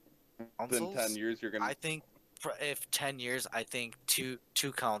 Within Consoles? 10 years, you're going I to. think if 10 years, I think two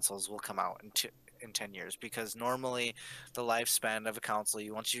consoles will come out in 10 years, because normally the lifespan of a console,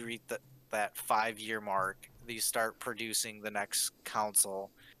 once you reach that 5-year mark, you start producing the next console,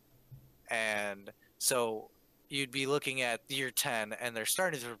 and so you'd be looking at year 10 and they're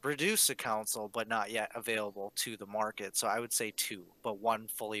starting to produce a console but not yet available to the market. So I would say 2, but 1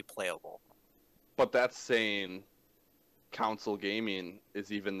 fully playable. But that's saying console gaming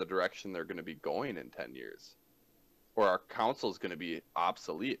is even the direction they're going to be going in 10 years. Or are consoles going to be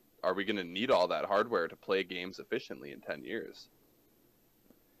obsolete? Are we going to need all that hardware to play games efficiently in 10 years?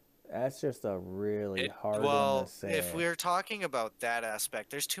 That's just a really hard Well, one to say. if we're talking about that aspect,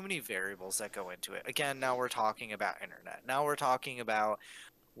 there's too many variables that go into it. Again, now we're talking about internet. Now we're talking about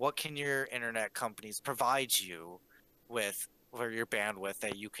what can your internet companies provide you with, or your bandwidth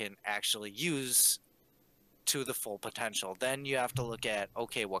that you can actually use to the full potential. Then you have to look at,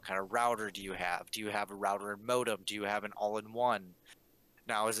 okay, what kind of router do you have? Do you have a router and modem? Do you have an all-in-one?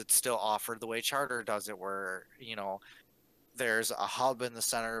 Now, is it still offered the way Charter does it, where, there's a hub in the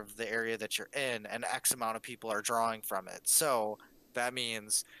center of the area that you're in and X amount of people are drawing from it? So that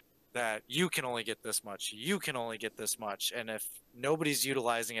means that you can only get this much, you can only get this much, and if nobody's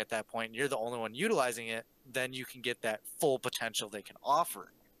utilizing it at that point and you're the only one utilizing it, then you can get that full potential they can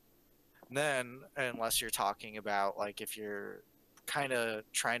offer. Then, unless you're talking about, like, if you're kind of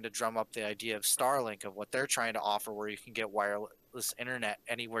trying to drum up the idea of Starlink, of what they're trying to offer, where you can get wireless internet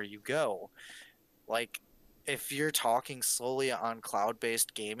anywhere you go, like, if you're talking solely on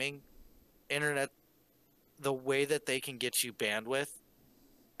cloud-based gaming, internet, the way that they can get you bandwidth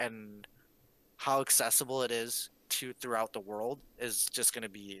and how accessible it is to throughout the world is just going to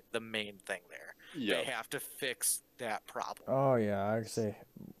be the main thing there. Yeah. They have to fix that problem. Oh yeah, I say.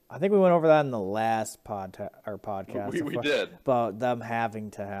 I think we went over that in the last podcast. We did. About them having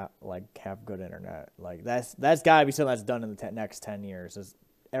to have good internet. Like that's got to be something that's done in the next 10 years. Is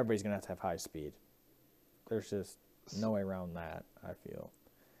everybody's gonna have to have high speed. There's just no way around that, I feel.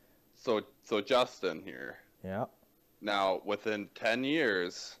 So Justin here. Yeah. Now, within 10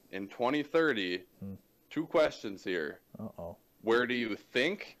 years, in 2030, 2 questions here. Uh-oh. Where do you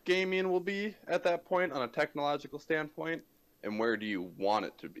think gaming will be at that point on a technological standpoint? And where do you want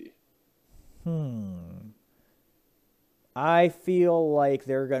it to be? I feel like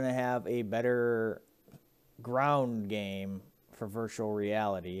they're going to have a better ground game for virtual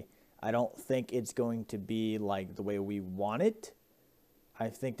reality. I don't think it's going to be like the way we want it. I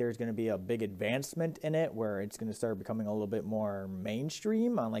think there's going to be a big advancement in it where it's going to start becoming a little bit more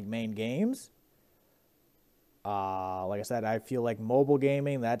mainstream on like main games. Like I said, I feel like mobile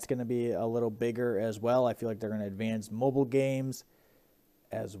gaming, that's going to be a little bigger as well. I feel like they're going to advance mobile games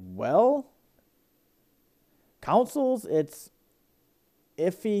as well. Consoles, it's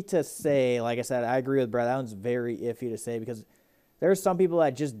iffy to say. Like I said, I agree with Brad. That one's very iffy to say because there's some people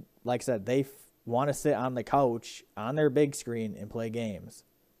that just, like I said, they want to sit on the couch on their big screen and play games.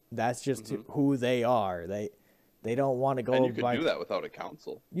 That's just who they are. They don't want to go. And you could do that without a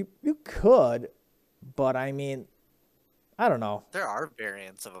console. You could, but I mean, I don't know. There are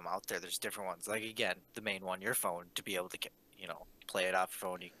variants of them out there. There's different ones. Like again, the main one, your phone, to be able to play it off your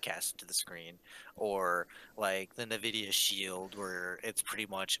phone, you can cast it to the screen, or like the NVIDIA Shield, where it's pretty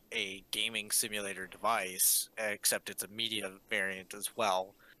much a gaming simulator device, except it's a media variant as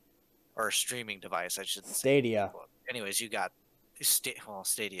well, or a streaming device, I should say. Stadia. Anyways, you got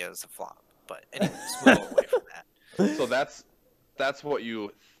Stadia is a flop, but anyways, we'll go away from that. So that's what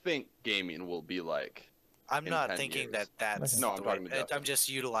you think gaming will be like. I'm in not 10 thinking years. that's No, I'm the talking way- to Jeff. I'm just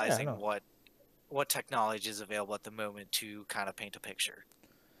utilizing no. what technology is available at the moment to kind of paint a picture.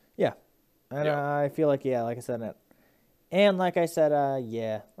 Yeah. And Yeah. I feel like, like I said, and like I said,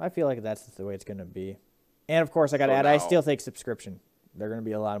 I feel like that's the way it's going to be. And of course, I got to So add, I now- still think subscription. They're going to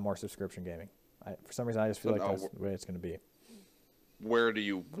be a lot more subscription gaming. For some reason, I just feel So like now that's the way it's going to be. Where do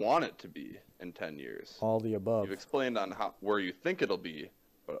you want it to be in 10 years? All the above. You've explained on where you think it'll be,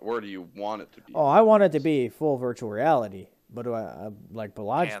 but where do you want it to be? Oh, I want it to be full virtual reality. But do I like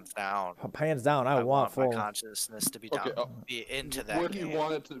Balaj? Hands down. Hands down, I want my full. consciousness to be Okay, be into that Where do you game.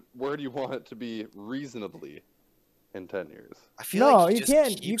 want it to? Where do you want it to be reasonably in 10 years? I feel No, like you just can't-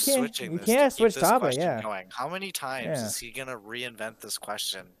 keep you can't- switching you this can't to keep switch this topic, question yeah. going. How many times Yeah. is he gonna reinvent this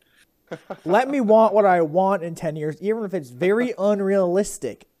question? Let me want what I want in 10 years, even if it's very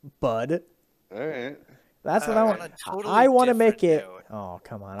unrealistic, bud. All right. That's what I On want. a totally I want to make different it. note, Oh,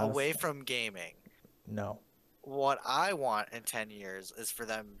 come on. I was- away from gaming. No. What I want in 10 years is for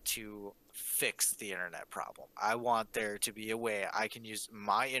them to fix the internet problem. I want there to be a way I can use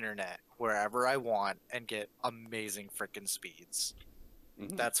my internet wherever I want and get amazing freaking speeds.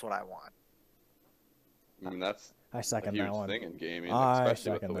 Mhm. That's what I want. I mean, that's I a second huge that one. thing in gaming, I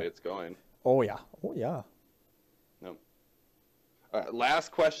especially with the second way that. it's going. Oh, yeah. Oh, yeah. All right,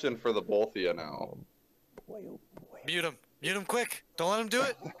 last question for the both of you now. Boy, oh, boy. Mute him. Mute him quick. Don't let him do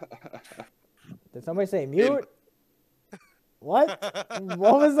it. Did somebody say mute? What?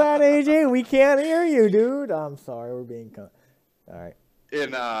 What was that, AJ? We can't hear you, dude. I'm sorry. We're being. All right.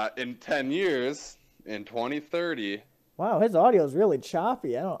 In 10 years, in 2030, Wow, his audio is really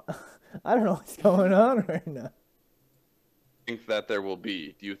choppy. I don't know what's going on right now. think that there will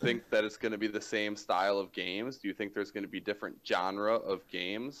be? Do you think that it's going to be the same style of games? Do you think there's going to be different genre of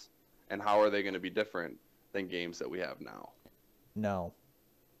games? And how are they going to be different than games that we have now? No.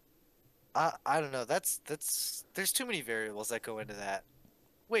 I don't know. That's there's too many variables that go into that.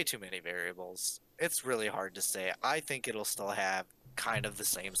 Way too many variables. It's really hard to say. I think it'll still have kind of the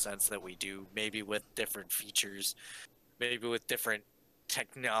same sense that we do, maybe with different features, maybe with different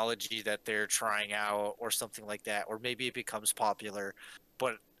technology that they're trying out or something like that, or maybe it becomes popular.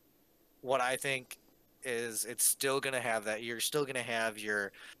 But what I think is it's still going to have that. You're still going to have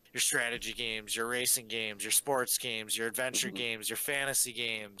your strategy games, your racing games, your sports games, your adventure Mhm. games, your fantasy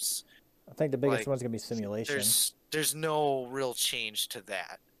games. I think the biggest Like, one's gonna be simulation. There's no real change to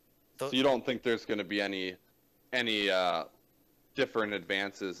that. So you don't think there's going to be any different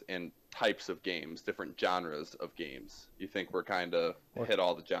advances in types of games, different genres of games? You think we're kind of Or- hit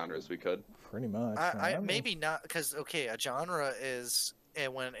all the genres we could? Pretty much. I mean, maybe not, because okay, a genre is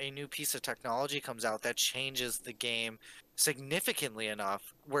when a new piece of technology comes out that changes the game significantly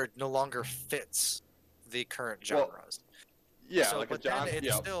enough where it no longer fits the current Well, genres. Yeah, So, like a but then genre. it's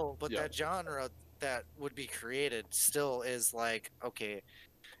Yeah, still, but yeah. that genre that would be created still is like, okay,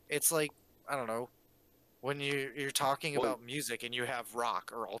 it's like, I don't know, when you're talking Well- about music and you have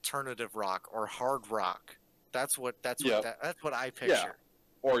rock or alternative rock or hard rock. That's what Yeah. that's what I picture.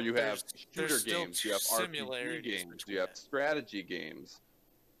 Or you have there's shooter still games, you have similarities RPG games, between you have it. strategy games.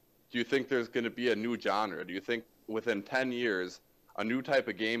 Do you think there's going to be a new genre? Do you think within 10 years a new type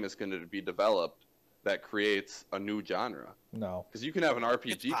of game is going to be developed that creates a new genre? no. Because you can have an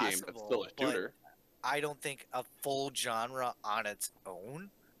RPG It's game that's still possible, a but- shooter. I don't think a full genre on its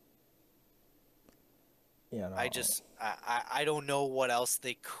own. Yeah. No. I don't know what else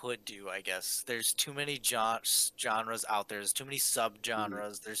they could do. I guess there's too many genres out there. There's too many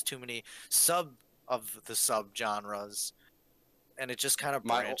sub-genres. There's too many of the sub-genres, and it just kind of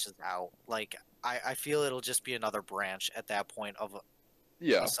My o- branches out. Like I feel it'll just be another branch at that point of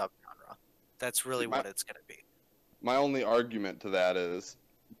Yeah. a subgenre. That's really what it's going to be. My only argument to that is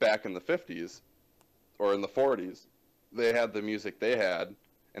back in the 50s or in the 40s, they had the music they had,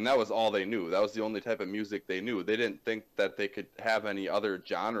 and that was all they knew. That was the only type of music they knew. They didn't think that they could have any other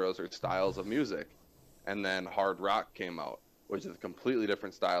genres or styles of music. And then hard rock came out, which is a completely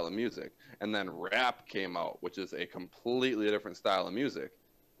different style of music. And then rap came out, which is a completely different style of music.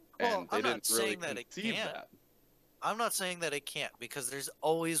 Well, And they I'm not didn't really saying that it conceive can't. that. I'm not saying that it can't, because there's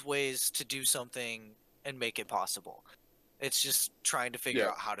always ways to do something and make it possible. It's just trying to figure Yeah.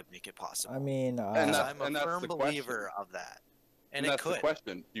 out how to make it possible. I mean, And Because that's- I'm a that's firm the believer of that. And it that's the could.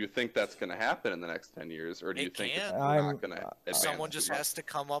 question. Do you think that's going to happen in the next 10 years, or do you It think it's can. not going to advance Someone too just much? has to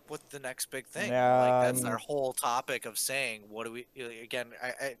come up with the next big thing. Yeah, Like that's I our mean- whole topic of saying, what do we again?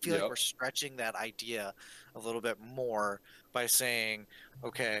 I feel like Yep. we're stretching that idea a little bit more by saying,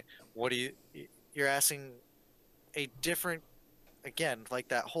 okay, what do you're asking a different, again, like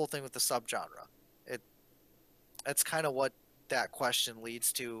that whole thing with the subgenre. That's kind of what that question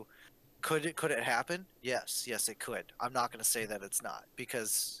leads to. Could it happen? Yes, it could. I'm not going to say that it's not,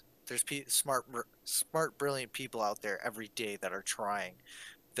 because there's smart, brilliant people out there every day that are trying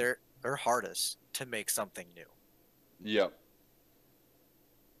their hardest to make something new. Yep.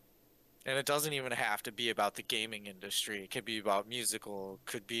 And it doesn't even have to be about the gaming industry. It could be about musical,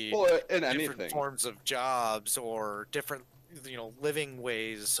 could be Well, in different anything. forms of jobs, or different, living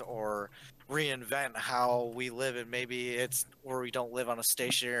ways, or reinvent how we live. And maybe it's where we don't live on a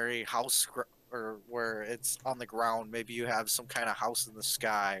stationary house, or where it's on the ground. Maybe you have some kind of house in the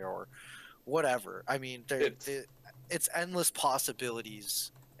sky, or whatever. I mean, it's endless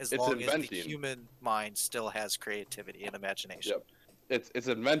possibilities as long as the inventing. human mind still has creativity and imagination. Yep. It's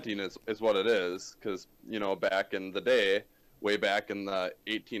inventing is what it is, because back in the day, way back in the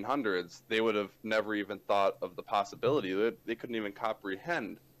 1800s, they would have never even thought of the possibility. They couldn't even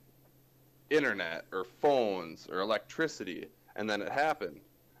comprehend internet or phones or electricity, and then it happened.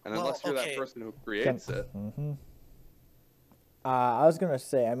 And Well, unless you're okay. that person who creates it, I was gonna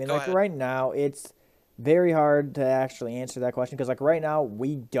say, I mean, Go like ahead. right now, it's very hard to actually answer that question, because like right now,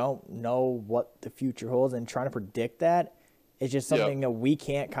 we don't know what the future holds, and trying to predict that is just Yep. something that we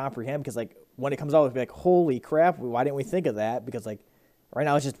can't comprehend. Because like when it comes out, we'll be like, holy crap, why didn't we think of that? Because like right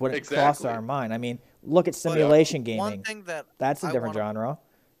now, it's just what it crossed Exactly. our mind. I mean, look at simulation One gaming. thing that That's a I different wanna- genre,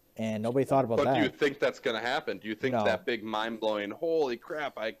 and nobody thought about but that. do you think that's going to happen? Do you think No. that big mind-blowing, holy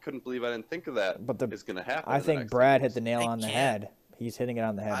crap, I couldn't believe I didn't think of that, But is going to happen? I in the think next Brad 10 hit the years? nail It on the can. head. He's hitting it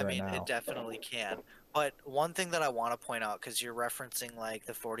on the head I right mean, now. it definitely can. But one thing that I want to point out, because you're referencing like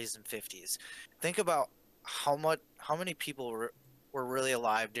the 40s and 50s, think about how many people were really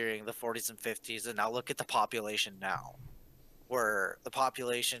alive during the 40s and 50s, and now look at the population now, where the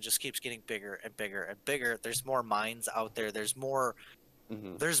population just keeps getting bigger and bigger and bigger. There's more minds out there. There's more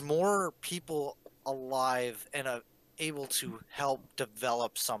people alive and able to help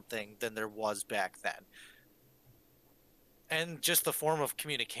develop something than there was back then. And just the form of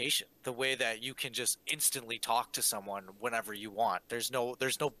communication, the way that you can just instantly talk to someone whenever you want. There's no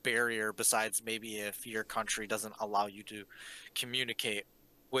barrier, besides maybe if your country doesn't allow you to communicate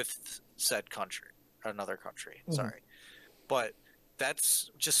with said country, another country. Mhm. Sorry. But that's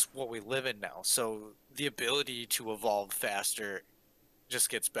just what we live in now. So the ability to evolve faster just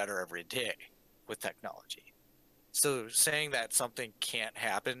gets better every day with technology. So saying that something can't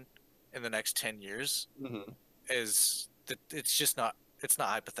happen in the next 10 years is it's just not, it's not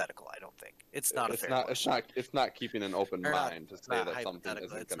hypothetical. I don't think it's not a fair question. It's not keeping an open Or not- mind to say not that something hypothetical,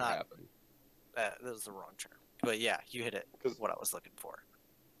 isn't it's going to not- happen. That was the wrong term. But yeah, you hit it. 'Cause- What I was looking for.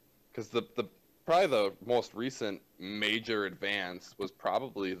 Because the probably the most recent major advance was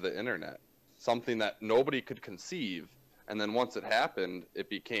probably the internet, something that nobody could conceive, and then once it happened, it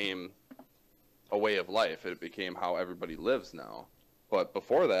became a way of life. It became how everybody lives now. But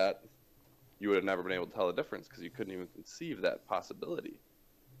before that, you would have never been able to tell the difference, because you couldn't even conceive that possibility.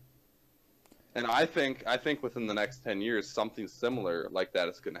 And I think within the next 10 years, something similar like that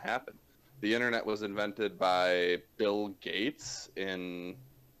is going to happen. The internet was invented by Bill Gates in,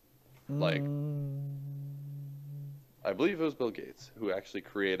 like, I believe it was Bill Gates who actually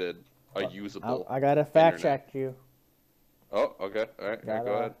created a usable. I gotta fact internet. check you. Oh, okay. All right, go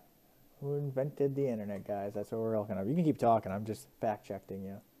ahead. Who invented the internet, guys? That's what we're looking up. You can keep talking. I'm just fact checking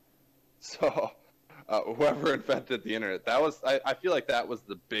you. So, whoever invented the internet, that was, I feel like that was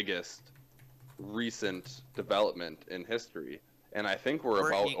the biggest recent development in history. And I think we're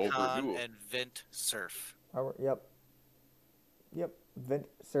about overdue. And Vint Cerf. Yep. Vint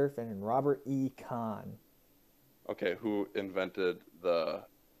Cerf and Robert E. Kahn. Okay, who invented the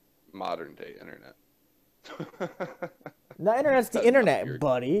modern day internet? The internet's the That's internet, weird.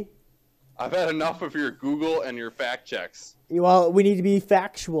 buddy. I've had enough of your Google and your fact checks. Well, we need to be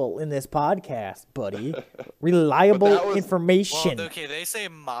factual in this podcast, buddy. Reliable that was- information. Well, okay, they say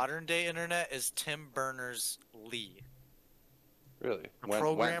modern day internet is Tim Berners-Lee, Really? a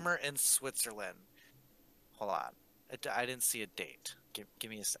programmer in Switzerland. Hold on, I didn't see a date. Give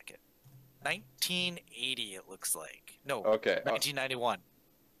me a second. 1980, it looks like. No, Okay. 1991.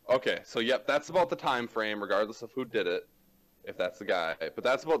 Okay. So yep, that's about the time frame, regardless of who did it, if that's the guy. But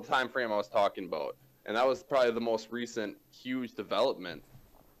that's about the time frame I was talking about, and that was probably the most recent huge development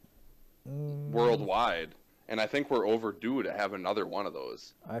worldwide. And I think we're overdue to have another one of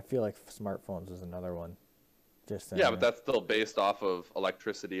those. I feel like smartphones is another one. Just saying. Yeah, but that's still based off of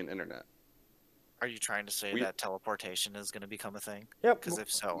electricity and internet. Are you trying to say We- that teleportation is going to become a thing? Yep. Because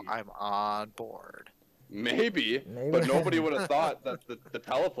if so, I'm on board. Maybe, Maybe. but nobody would have thought that the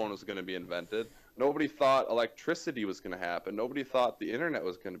telephone was going to be invented. Nobody thought electricity was going to happen. Nobody thought the internet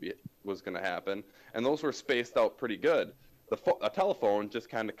was going to happen, and those were spaced out pretty good. A telephone just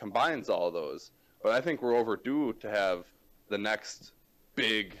kind of combines all of those. But I think we're overdue to have the next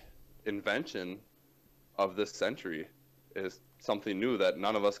big invention of this century is something new that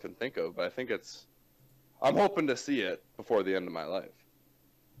none of us can think of. But I think I'm hoping to see it before the end of my life.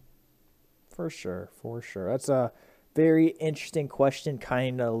 For sure, for sure. That's a very interesting question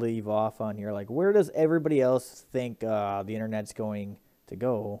kind of leave off on here. Like, where does everybody else think the internet's going to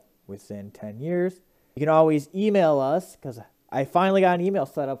go within 10 years? You can always email us, because I finally got an email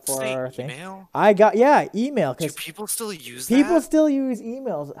set up for Say our thing. email? Email, Do because people still use people that? still use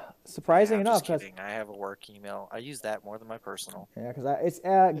emails, surprising I'm enough. just 'Cause- kidding. I have a work email. I use that more than my personal. Yeah, because it's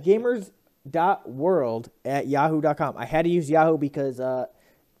gamers.world@yahoo.com. I had to use Yahoo because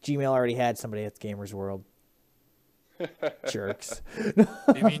Gmail already had somebody at Gamers World. Jerks.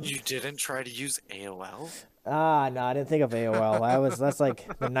 You mean you didn't try to use AOL? No, I didn't think of AOL. That's like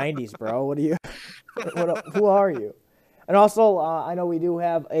the 90s, bro. What are you? Who are you? And also, I know we do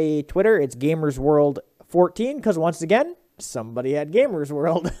have a Twitter. It's Gamers World 14 because once again, somebody had Gamers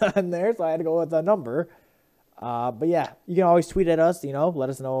World on there, so I had to go with the number. But yeah, you can always tweet at us. Let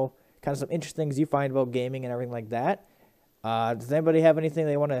us know kind of some interesting things you find about gaming and everything like that. Does anybody have anything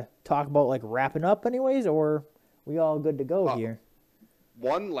they want to talk about, like wrapping up, anyways, or we all good to go here?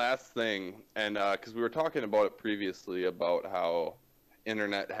 One last thing, and because we were talking about it previously about how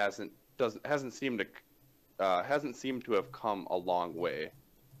internet hasn't seemed to have come a long way.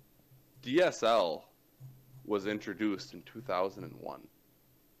 DSL was introduced in 2001.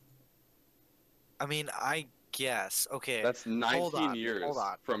 I mean, I guess. Okay. That's 19 years hold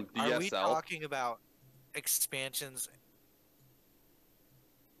on. from Are we DSL. talking about expansions?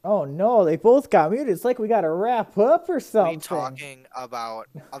 Oh no, they both got muted. It's like we got to wrap up or Are something. we talking about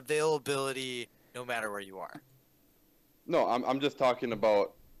availability no matter where you are? No, I'm just talking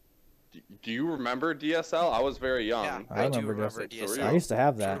about. Do you remember DSL? I was very young. Yeah, I do remember remember DSL. DSL. I used to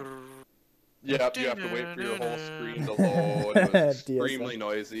have that. Yep, you have to wait for your whole screen to load. It was DSL. extremely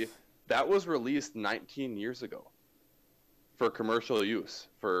noisy. That was released 19 years ago for commercial use,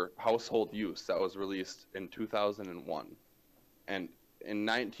 for household use. That was released in 2001. And in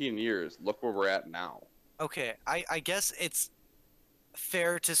 19 years, look where we're at now. Okay, I guess it's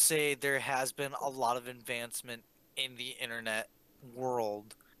fair to say there has been a lot of advancement in the internet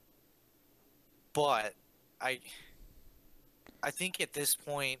world, but I think at this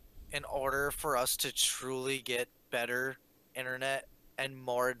point, in order for us to truly get better internet and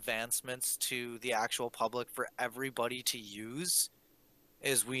more advancements to the actual public for everybody to use,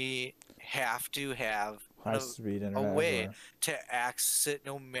 is we have to have High speed internet. way everywhere. to access it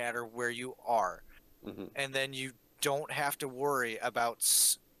no matter where you are. Hmm. And then you don't have to worry about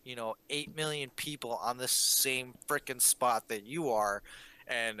 8 million people on the same frickin' spot that you are,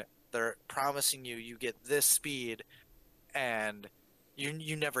 and they're promising you get this speed, and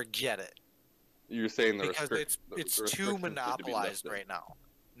you never get it You're saying the because it's the too restrictions need to be monopolized lifted. right now.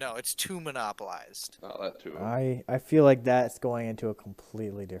 No, it's too monopolized. Oh, that too. I feel like that's going into a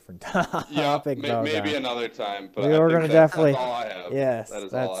completely different topic. though, maybe guys. another time. But We I were think gonna that's definitely- all I have. Yes, that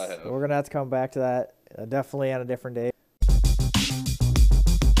is all I have. we're gonna have to come back to that definitely on a different day.